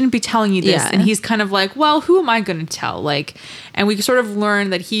like, I shouldn't be telling you this. Yeah. And he's kind of like, well, who am I going to tell? Like, and we sort of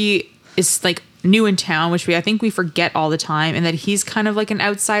learned that he is like new in town, which I think we forget all the time, and that he's kind of like an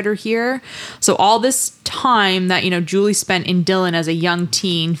outsider here. So all this time that, Julie spent in Dylan as a young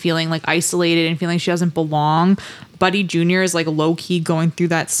teen, feeling like isolated and feeling she doesn't belong, Buddy Jr. is like low-key going through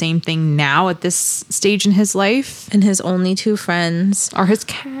that same thing now at this stage in his life. And his only two friends are his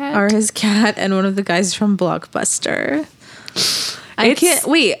cat. And one of the guys from Blockbuster.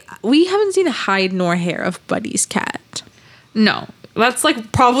 We haven't seen hide nor hair of Buddy's cat. No. That's like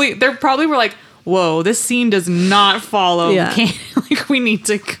they probably were like, whoa, this scene does not follow. Yeah. We need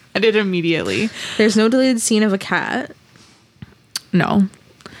to cut it immediately. There's no deleted scene of a cat. No.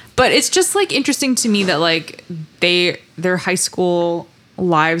 But it's just like interesting to me that like their high school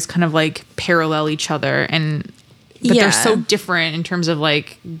lives kind of like parallel each other, but they're so different in terms of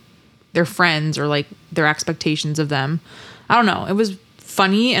like their friends or like their expectations of them. I don't know. It was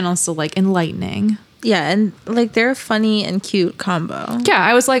funny and also like enlightening. Yeah, and like they're a funny and cute combo. Yeah,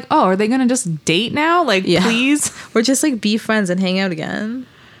 I was like, oh, are they gonna just date now? Like, please? Or just like be friends and hang out again.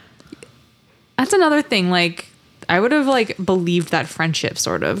 That's another thing. Like, I would have like believed that friendship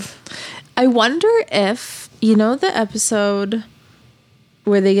sort of. I wonder if, the episode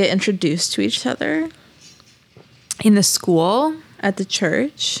where they get introduced to each other? In the school? At the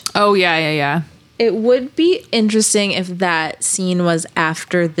church? Oh, yeah. It would be interesting if that scene was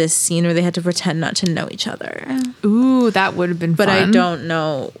after this scene where they had to pretend not to know each other. Ooh, that would have been fun. But I don't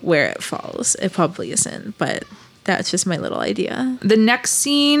know where it falls. It probably isn't, but that's just my little idea. The next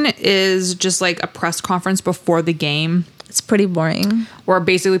scene is just like a press conference before the game. It's pretty boring. Where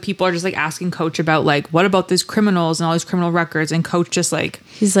basically people are just like asking Coach about like, what about these criminals and all these criminal records? And Coach just like...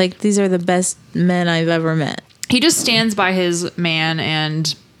 He's like, these are the best men I've ever met. He just stands by his man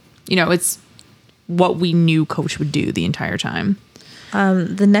and, it's what we knew Coach would do the entire time.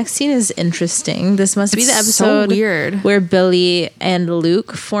 The next scene is interesting. This must be the episode so weird. Where Billy and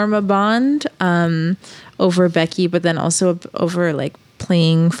Luke form a bond over Becky, but then also over like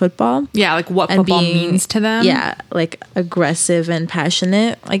playing football. Yeah, like what football means to them. Yeah, like aggressive and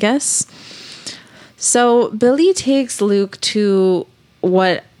passionate, I guess. So Billy takes Luke to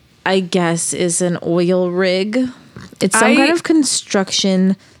what I guess is an oil rig. It's some kind of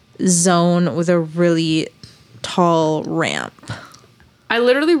construction zone with a really tall ramp. I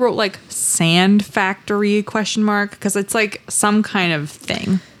literally wrote like sand factory ? Because it's like some kind of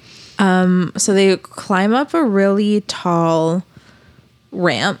thing. So they climb up a really tall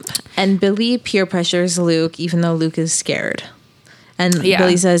ramp and Billy peer pressures Luke even though Luke is scared. And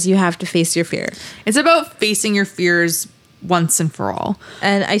Billy says, you have to face your fear. It's about facing your fears once and for all.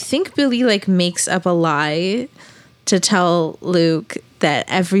 And I think Billy like makes up a lie to tell Luke that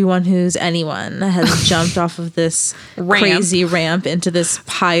everyone who's anyone has jumped off of this crazy ramp into this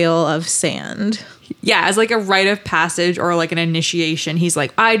pile of sand. Yeah, as like a rite of passage or like an initiation. He's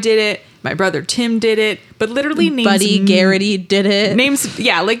like, I did it. My brother Tim did it. But literally names... Buddy Garrity did it.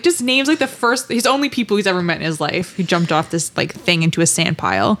 Just names like the first... He's only people he's ever met in his life who jumped off this like thing into a sand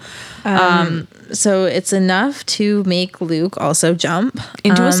pile. So it's enough to make Luke also jump.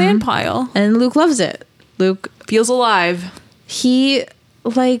 Into a sand pile. And Luke loves it. Luke feels alive. He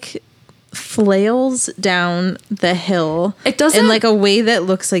like flails down the hill. It doesn't in like a way that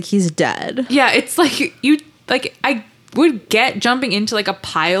looks like he's dead. Yeah, it's like I would get jumping into like a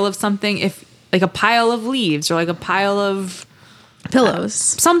pile of something if like a pile of leaves or like a pile of pillows,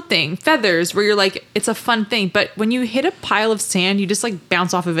 something, feathers, where you're like, it's a fun thing. But when you hit a pile of sand, you just like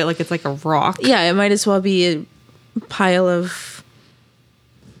bounce off of it like it's like a rock. Yeah, it might as well be a pile of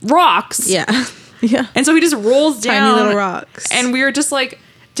rocks. Yeah. Yeah. And so he just rolls down. Tiny little rocks. And we were just like,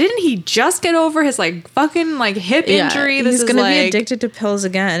 didn't he just get over his like fucking like hip injury? He's gonna be addicted to pills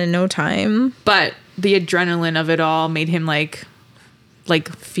again in no time. But the adrenaline of it all made him like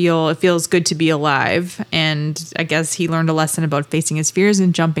feel it feels good to be alive. And I guess he learned a lesson about facing his fears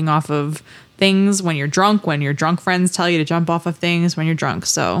and jumping off of things when your drunk friends tell you to jump off of things when you're drunk.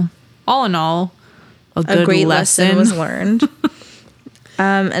 So all in all, a great lesson was learned.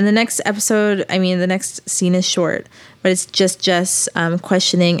 And the next episode, the next scene is short, but it's just Jess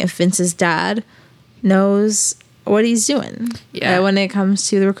questioning if Vince's dad knows what he's doing when it comes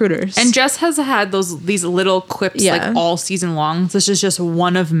to the recruiters. And Jess has had these little clips like all season long. This is just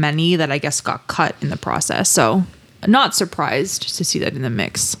one of many that I guess got cut in the process. So not surprised to see that in the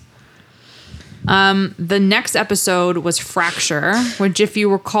mix. The next episode was Fracture, which if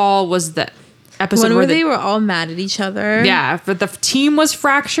you recall was the episode where they were all mad at each other. Yeah, but the team was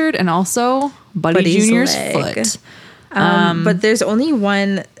fractured and also Buddy Jr.'s foot. But there's only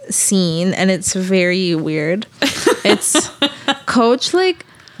one scene and it's very weird. It's Coach like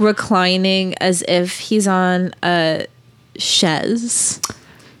reclining as if he's on a chaise.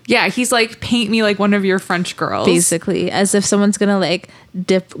 Yeah, he's like, paint me like one of your French girls. Basically, as if someone's gonna like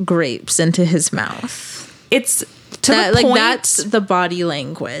dip grapes into his mouth. It's to the point. Like, that's the body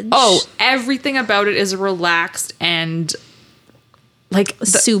language. Oh, everything about it is relaxed and like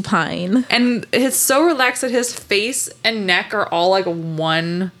supine. And it's so relaxed that his face and neck are all like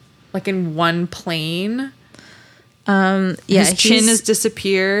one, like in one plane. Yeah, his chin has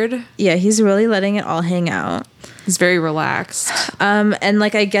disappeared. Yeah, he's really letting it all hang out. He's very relaxed. And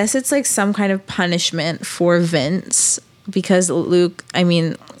like, I guess it's like some kind of punishment for Vince because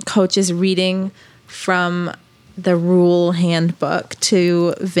Coach is reading from the rule handbook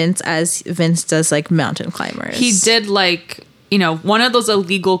to Vince as Vince does like mountain climbers. He did like, you know, one of those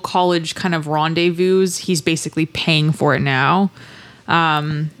illegal college kind of rendezvous. He's basically paying for it now.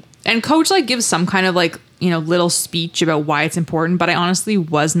 And Coach like gives some kind of like, you know, little speech about why it's important, but I honestly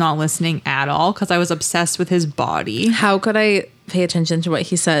was not listening at all because I was obsessed with his body. How could I pay attention to what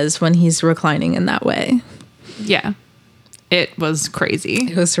he says when he's reclining in that way? Yeah, it was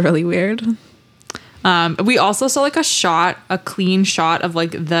crazy. It was really weird. We also saw like a clean shot of like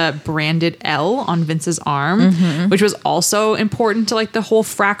the branded L on Vince's arm, which was also important to like the whole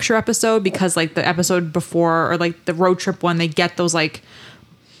fracture episode because like the episode before or like the road trip one, they get those like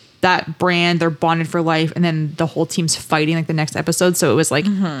that brand, they're bonded for life, and then the whole team's fighting like the next episode. So it was like,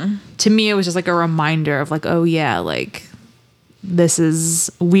 to me, it was just like a reminder of like, oh yeah, like this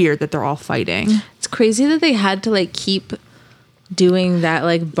is weird that they're all fighting. It's crazy that they had to like keep doing that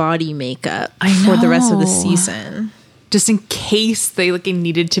like body makeup for the rest of the season. Just in case they like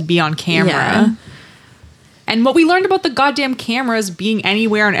needed to be on camera. Yeah. And what we learned about the goddamn cameras being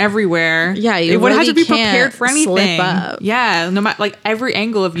anywhere and everywhere. Yeah, you would have to be prepared for anything. Slip up. Yeah, no matter like every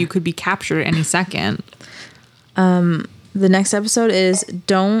angle of you could be captured at any second. The next episode is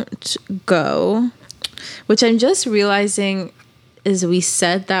Don't Go, which I'm just realizing is we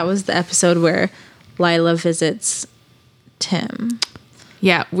said that was the episode where Lila visits Tim.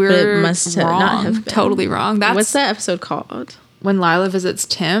 Yeah, but it must not have been. Totally wrong. What's that episode called? When Lila visits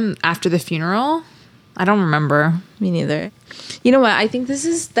Tim after the funeral? I don't remember. Me neither. You know what? I think this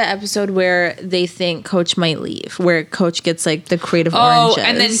is the episode where they think Coach might leave, where Coach gets like the creative oranges.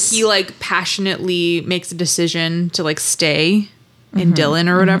 And then he like passionately makes a decision to like stay in Dillon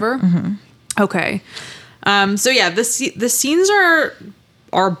or whatever. Okay. So yeah, the scenes are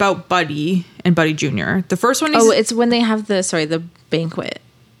about Buddy and Buddy Jr. The first one is it's when they have the banquet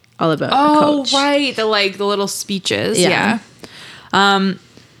all about Coach. Right, the little speeches. Yeah.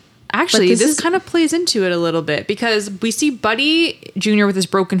 Actually, this kind of plays into it a little bit because we see Buddy Jr. with his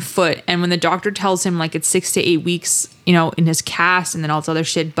broken foot, and when the doctor tells him like it's 6 to 8 weeks, you know, in his cast and then all this other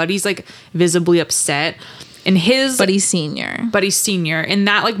shit, Buddy's like visibly upset. And his Buddy Senior, in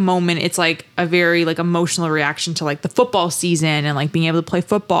that like moment, it's like a very like emotional reaction to like the football season and like being able to play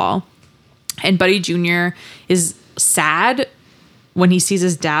football. And Buddy Jr. is sad when he sees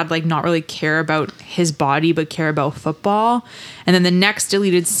his dad like not really care about his body but care about football. And then the next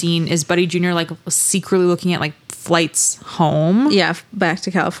deleted scene is Buddy Jr. like secretly looking at like flights home. Yeah, back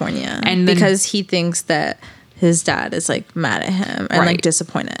to California. And then, because he thinks that his dad is like mad at him and like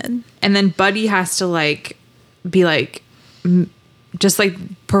disappointed. And then Buddy has to like be like just like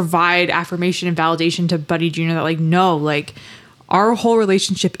provide affirmation and validation to Buddy Jr. that like no, like our whole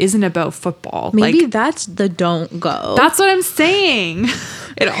relationship isn't about football. Maybe like, that's the don't go. That's what I'm saying.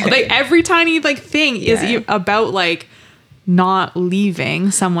 Like every tiny like thing is about like not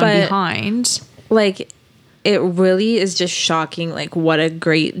leaving someone behind. Like it really is just shocking like what a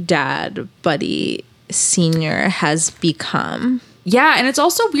great dad Buddy Senior has become. Yeah, and it's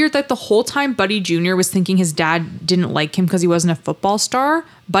also weird that the whole time Buddy Jr. was thinking his dad didn't like him because he wasn't a football star,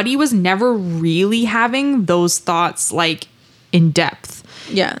 Buddy was never really having those thoughts like in depth.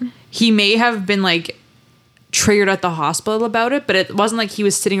 Yeah. He may have been like triggered at the hospital about it, but it wasn't like he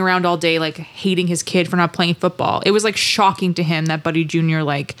was sitting around all day like hating his kid for not playing football. It was like shocking to him that Buddy Jr.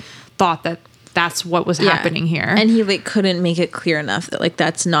 like thought that that's what was happening here. And he like couldn't make it clear enough that like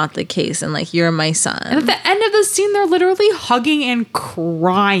that's not the case and like you're my son. And at the end of the scene they're literally hugging and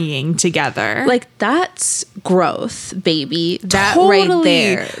crying together. Like that's growth, baby. That right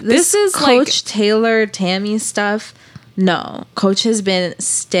there. This is Coach like Taylor Tammy stuff. No, Coach has been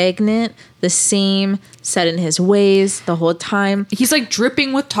stagnant, the same, set in his ways the whole time. He's like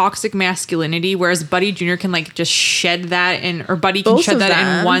dripping with toxic masculinity, whereas Buddy Jr. can like just shed that, or Buddy can shed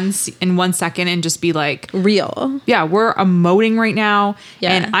that in 1 second and just be like real. Yeah, we're emoting right now,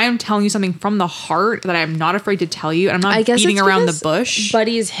 and I am telling you something from the heart that I am not afraid to tell you, and I'm not beating around the bush.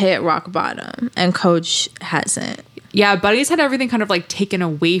 Buddy's hit rock bottom, and Coach hasn't. Yeah, Buddy's had everything kind of like taken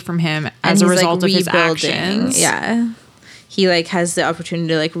away from him as a result of his actions. Yeah. he like has the opportunity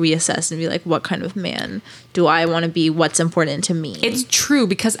to like reassess and be like, what kind of man do I want to be? What's important to me? It's true,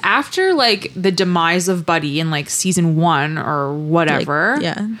 because after like the demise of Buddy in like season 1 or whatever, like,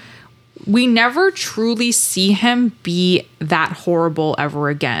 yeah, we never truly see him be that horrible ever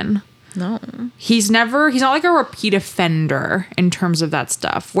again. No. He's not like a repeat offender in terms of that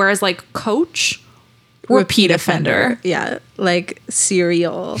stuff. Whereas like Coach, repeat offender. Yeah. Like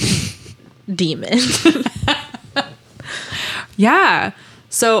serial demon. Yeah.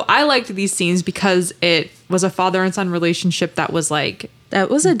 So I liked these scenes because it was a father and son relationship that was like,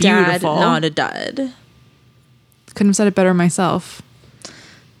 that was a beautiful. Dad, not a dud. Couldn't have said it better myself.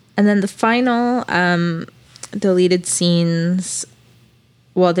 And then the final deleted scenes.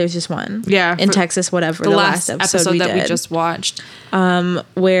 Well, there's just one. Yeah. In Texas, whatever. The last episode that we just watched.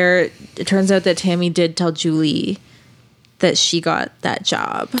 Where it turns out that Tammy did tell Julie that she got that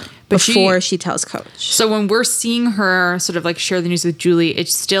job before she tells Coach. So when we're seeing her sort of like share the news with Julie,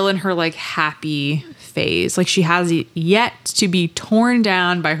 it's still in her like happy phase. Like she has yet to be torn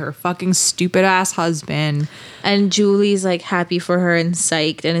down by her fucking stupid ass husband. And Julie's like happy for her and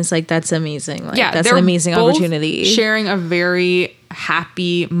psyched, and it's like, that's amazing. Like, yeah, that's an amazing opportunity. Sharing a very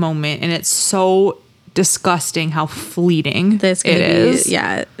happy moment, and it's so disgusting how fleeting it is.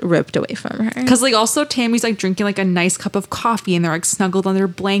 Yeah, ripped away from her. Because like also Tammy's like drinking like a nice cup of coffee, and they're like snuggled under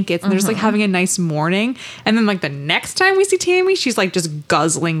blankets, and they're just like having a nice morning. And then like the next time we see Tammy, she's like just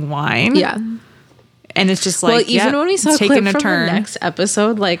guzzling wine. Yeah. And it's just like, even when we saw a clip from the next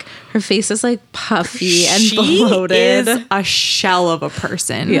episode, like her face is like puffy and bloated. She is a shell of a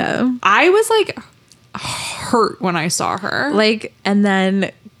person. Yeah. I was like hurt when I saw her. Like, and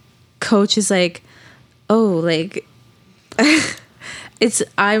then Coach is like, oh, like,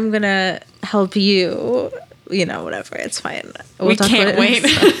 I'm gonna help you, you know, whatever. It's fine. We can't wait.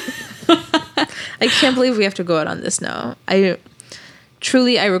 I can't believe we have to go out on this now. I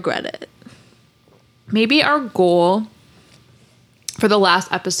regret it. Maybe our goal for the last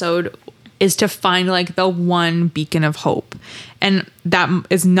episode is to find like the one beacon of hope. And that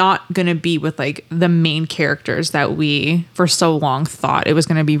is not going to be with like the main characters that we for so long thought it was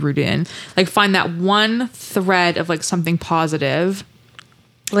going to be rooted in. Like find that one thread of like something positive.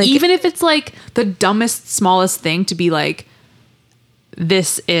 Like even if it's like the dumbest, smallest thing, to be like,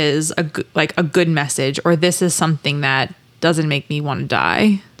 this is a good message, or this is something that doesn't make me want to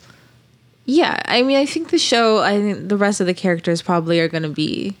die. Yeah, I mean, I think the rest of the characters probably we're going to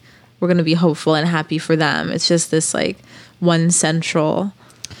be hopeful and happy for them. It's just this like one central,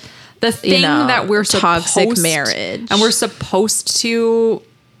 the thing that we're toxic marriage, and we're supposed to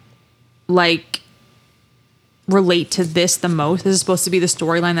like relate to this the most. This is supposed to be the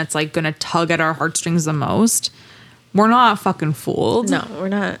storyline that's like going to tug at our heartstrings the most. We're not fucking fooled. No, we're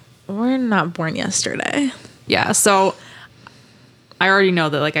not. We're not born yesterday. Yeah, so I already know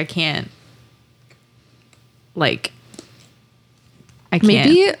that like I can't. Like, I can't.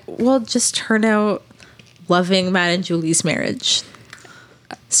 Maybe we'll just turn out loving Matt and Julie's marriage.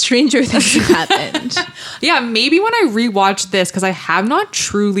 Stranger things have happened. Yeah, maybe when I rewatch this, because I have not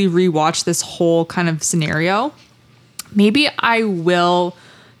truly rewatched this whole kind of scenario, maybe I will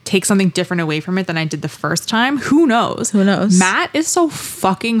take something different away from it than I did the first time. Who knows? Who knows? Matt is so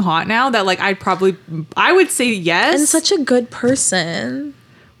fucking hot now that like I would say yes. And such a good person.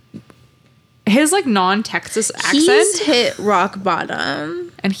 His like non-Texas accent. He's hit rock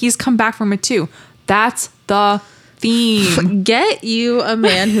bottom. And he's come back from it too. That's the theme. Get you a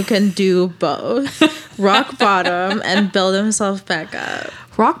man who can do both. Rock bottom and build himself back up.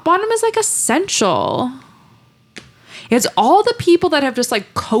 Rock bottom is like essential. It's all the people that have just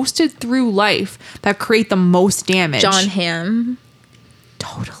like coasted through life that create the most damage. Jon Hamm.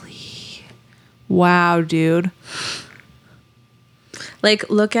 Totally. Wow, dude. Like,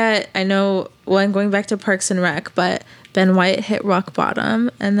 I know, well, I'm going back to Parks and Rec, but Ben White hit rock bottom,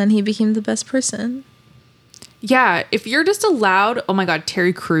 and then he became the best person. Yeah, if you're just allowed, oh my God,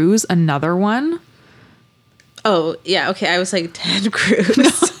 Terry Crews, another one. Oh, yeah, okay, I was like, Ted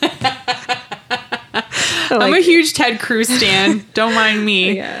Cruz. I'm a huge Ted Cruz stan, don't mind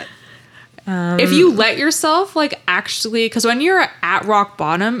me. Yeah. If you let yourself, like, actually, because when you're at rock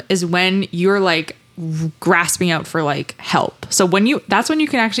bottom is when you're, like, grasping out for like help. So that's when you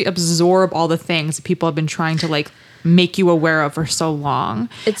can actually absorb all the things that people have been trying to like make you aware of for so long.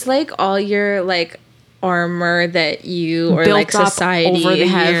 It's like all your like armor that you or built like society over the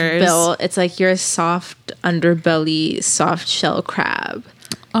have years. Built. It's like you're a soft underbelly, soft shell crab.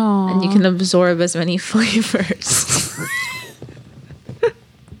 Aww. And you can absorb as many flavors.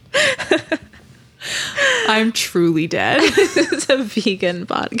 I'm truly dead. It's a vegan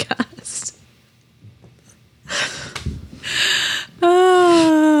podcast.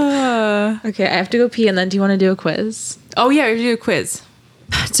 Okay, I have to go pee, and then do you want to do a quiz? Oh yeah, we do a quiz.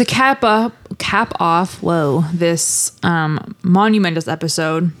 To cap off, this monumentous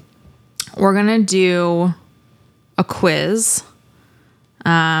episode, we're gonna do a quiz.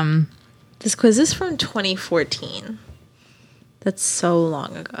 This quiz is from 2014. That's so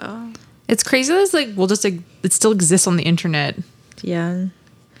long ago. It's crazy that it's like it still exists on the internet. Yeah.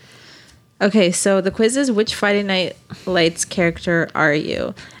 Okay, so the quiz is, which Friday Night Lights character are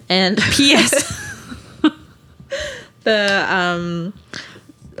you? And P.S. the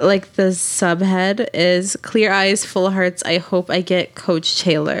subhead is Clear Eyes, Full Hearts, I hope I get Coach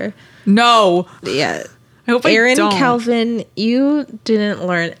Taylor. No. Yeah. I hope Aaron I don't. Calvin, you didn't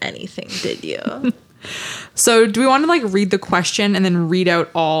learn anything, did you? So do we want to like read the question and then read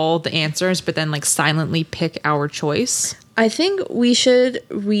out all the answers, but then like silently pick our choice? I think we should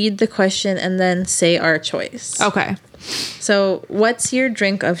read the question and then say our choice. Okay. So, what's your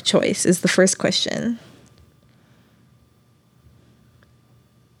drink of choice is the first question.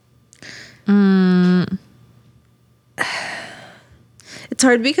 It's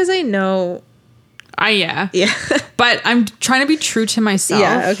hard because I know. Yeah. Yeah. But I'm trying to be true to myself.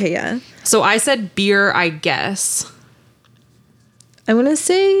 Yeah, okay, yeah. So I said beer, I guess. I'm going to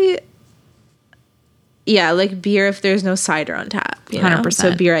say, yeah, like beer if there's no cider on tap. 100%.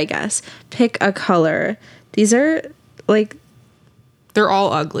 So beer, I guess. Pick a color. These are like... They're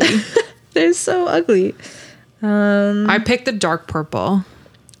all ugly. They're so ugly. I picked the dark purple.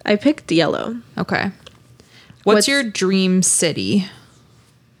 I picked yellow. Okay. What's your dream city?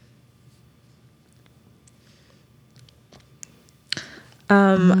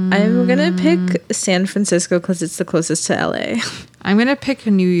 I'm gonna pick San Francisco because it's the closest to LA. I'm gonna pick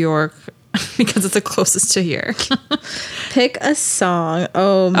New York because it's the closest to here. Pick a song.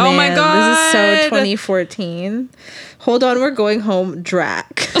 Oh man, oh my God. This is so 2014. Hold on, we're going home.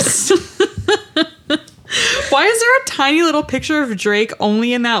 Drac. Why is there a tiny little picture of Drake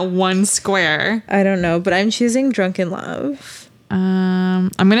only in that one square? I don't know, but I'm choosing Drunken Love. I'm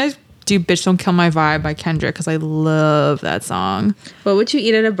gonna do Bitch Don't Kill My Vibe by Kendrick because I love that song. What would you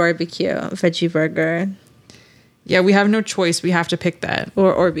eat at a barbecue? Veggie burger. Yeah, we have no choice. We have to pick that.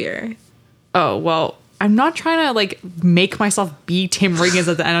 Or beer. Oh, well, I'm not trying to like make myself be Tim Riggins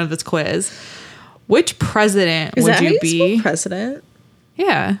at the end of this quiz. Which president would you be? President?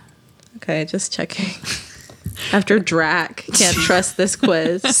 Yeah. Okay, just checking. After Drac, can't trust this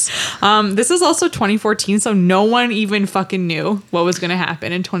quiz. This is also 2014, so no one even fucking knew what was going to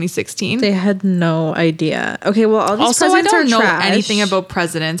happen in 2016. They had no idea. Okay, well, all these also, presidents I don't know trash. anything about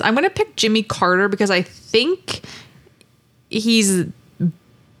presidents. I'm going to pick Jimmy Carter because I think he's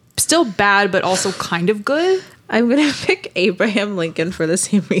still bad, but also kind of good. I'm going to pick Abraham Lincoln for the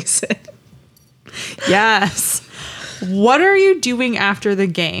same reason. Yes. What are you doing after the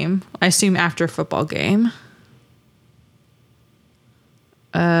game? I assume after a football game.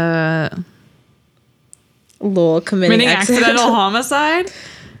 Lol, committing accidental homicide?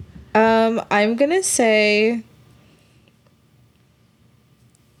 I'm gonna say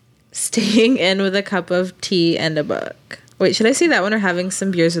staying in with a cup of tea and a book. Wait, should I say that one or having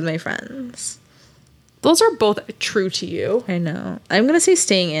some beers with my friends? Those are both true to you. I know. I'm gonna say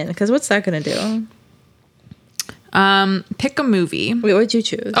staying in, because what's that gonna do? Pick a movie. Wait, what'd you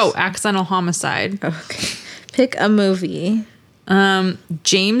choose? Oh, accidental homicide. Okay. Pick a movie.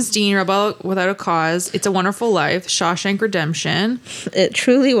 James Dean, Rebel Without a Cause, It's a Wonderful Life, Shawshank Redemption. It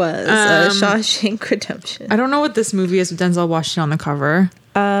truly was Shawshank Redemption. I don't know what this movie is with Denzel Washington on the cover.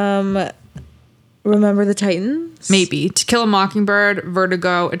 Remember the Titans? Maybe. To Kill a Mockingbird,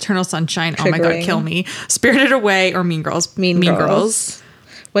 Vertigo, Eternal Sunshine, Oh My God, Kill Me, Spirited Away, or Mean Girls. Mean Girls.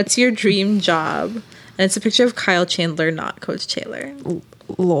 What's your dream job? And it's a picture of Kyle Chandler, not Coach Taylor.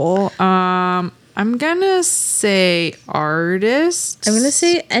 Lol. I'm gonna say artist. I'm gonna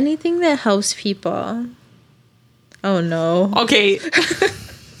say anything that helps people. Oh no. Okay.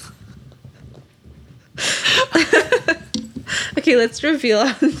 Okay, let's reveal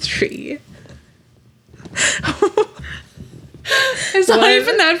on 3. It's not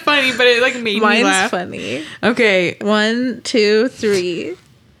even that funny, but it like made me laugh. Mine's funny. Okay. 1, 2, 3.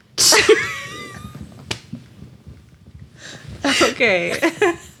 Okay.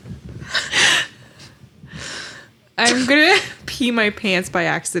 I'm gonna pee my pants by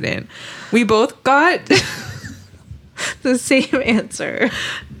accident. We both got the same answer.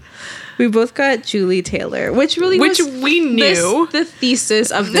 We both got Julie Taylor, which we knew the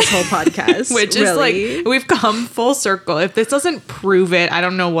thesis of this whole podcast. Which is like, we've come full circle. If this doesn't prove it, I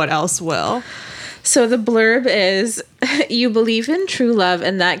don't know what else will. So the blurb is, you believe in true love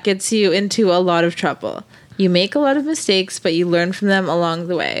and that gets you into a lot of trouble. You make a lot of mistakes, but you learn from them along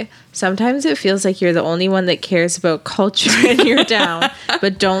the way. Sometimes it feels like you're the only one that cares about culture and you're down,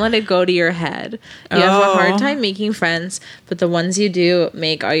 but don't let it go to your head. You have a hard time making friends, but the ones you do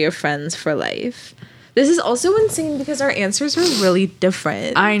make are your friends for life. This is also insane because our answers are really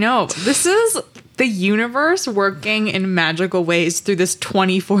different. I know. This is the universe working in magical ways through this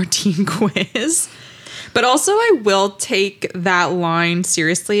 2014 quiz. But also, I will take that line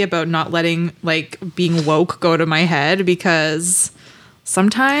seriously about not letting, like, being woke go to my head, because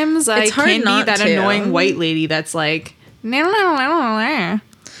sometimes I can be that annoying white lady that's like, yeah,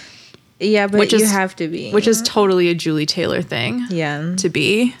 but you have to be. Which is totally a Julie Taylor thing. Yeah. To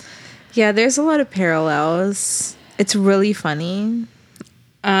be. Yeah, there's a lot of parallels. It's really funny.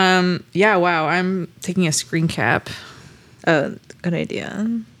 Yeah, wow. I'm taking a screen cap. Oh, good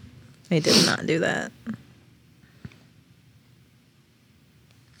idea. I did not do that.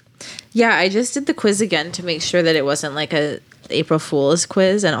 Yeah, I just did the quiz again to make sure that it wasn't like a April Fool's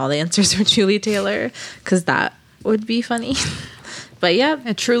quiz and all the answers were Julie Taylor, because that would be funny. But yeah,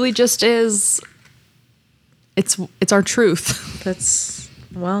 it truly just is. It's our truth.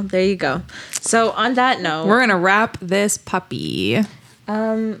 Well, there you go. So on that note, we're gonna wrap this puppy.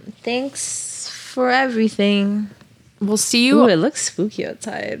 Thanks for everything. We'll see you. Ooh, it looks spooky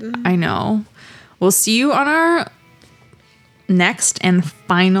outside. I know. We'll see you on our next and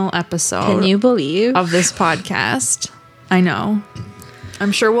final episode. Can you believe? Of this podcast. I know.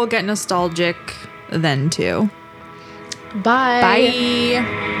 I'm sure we'll get nostalgic then too. Bye.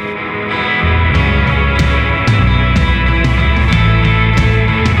 Bye.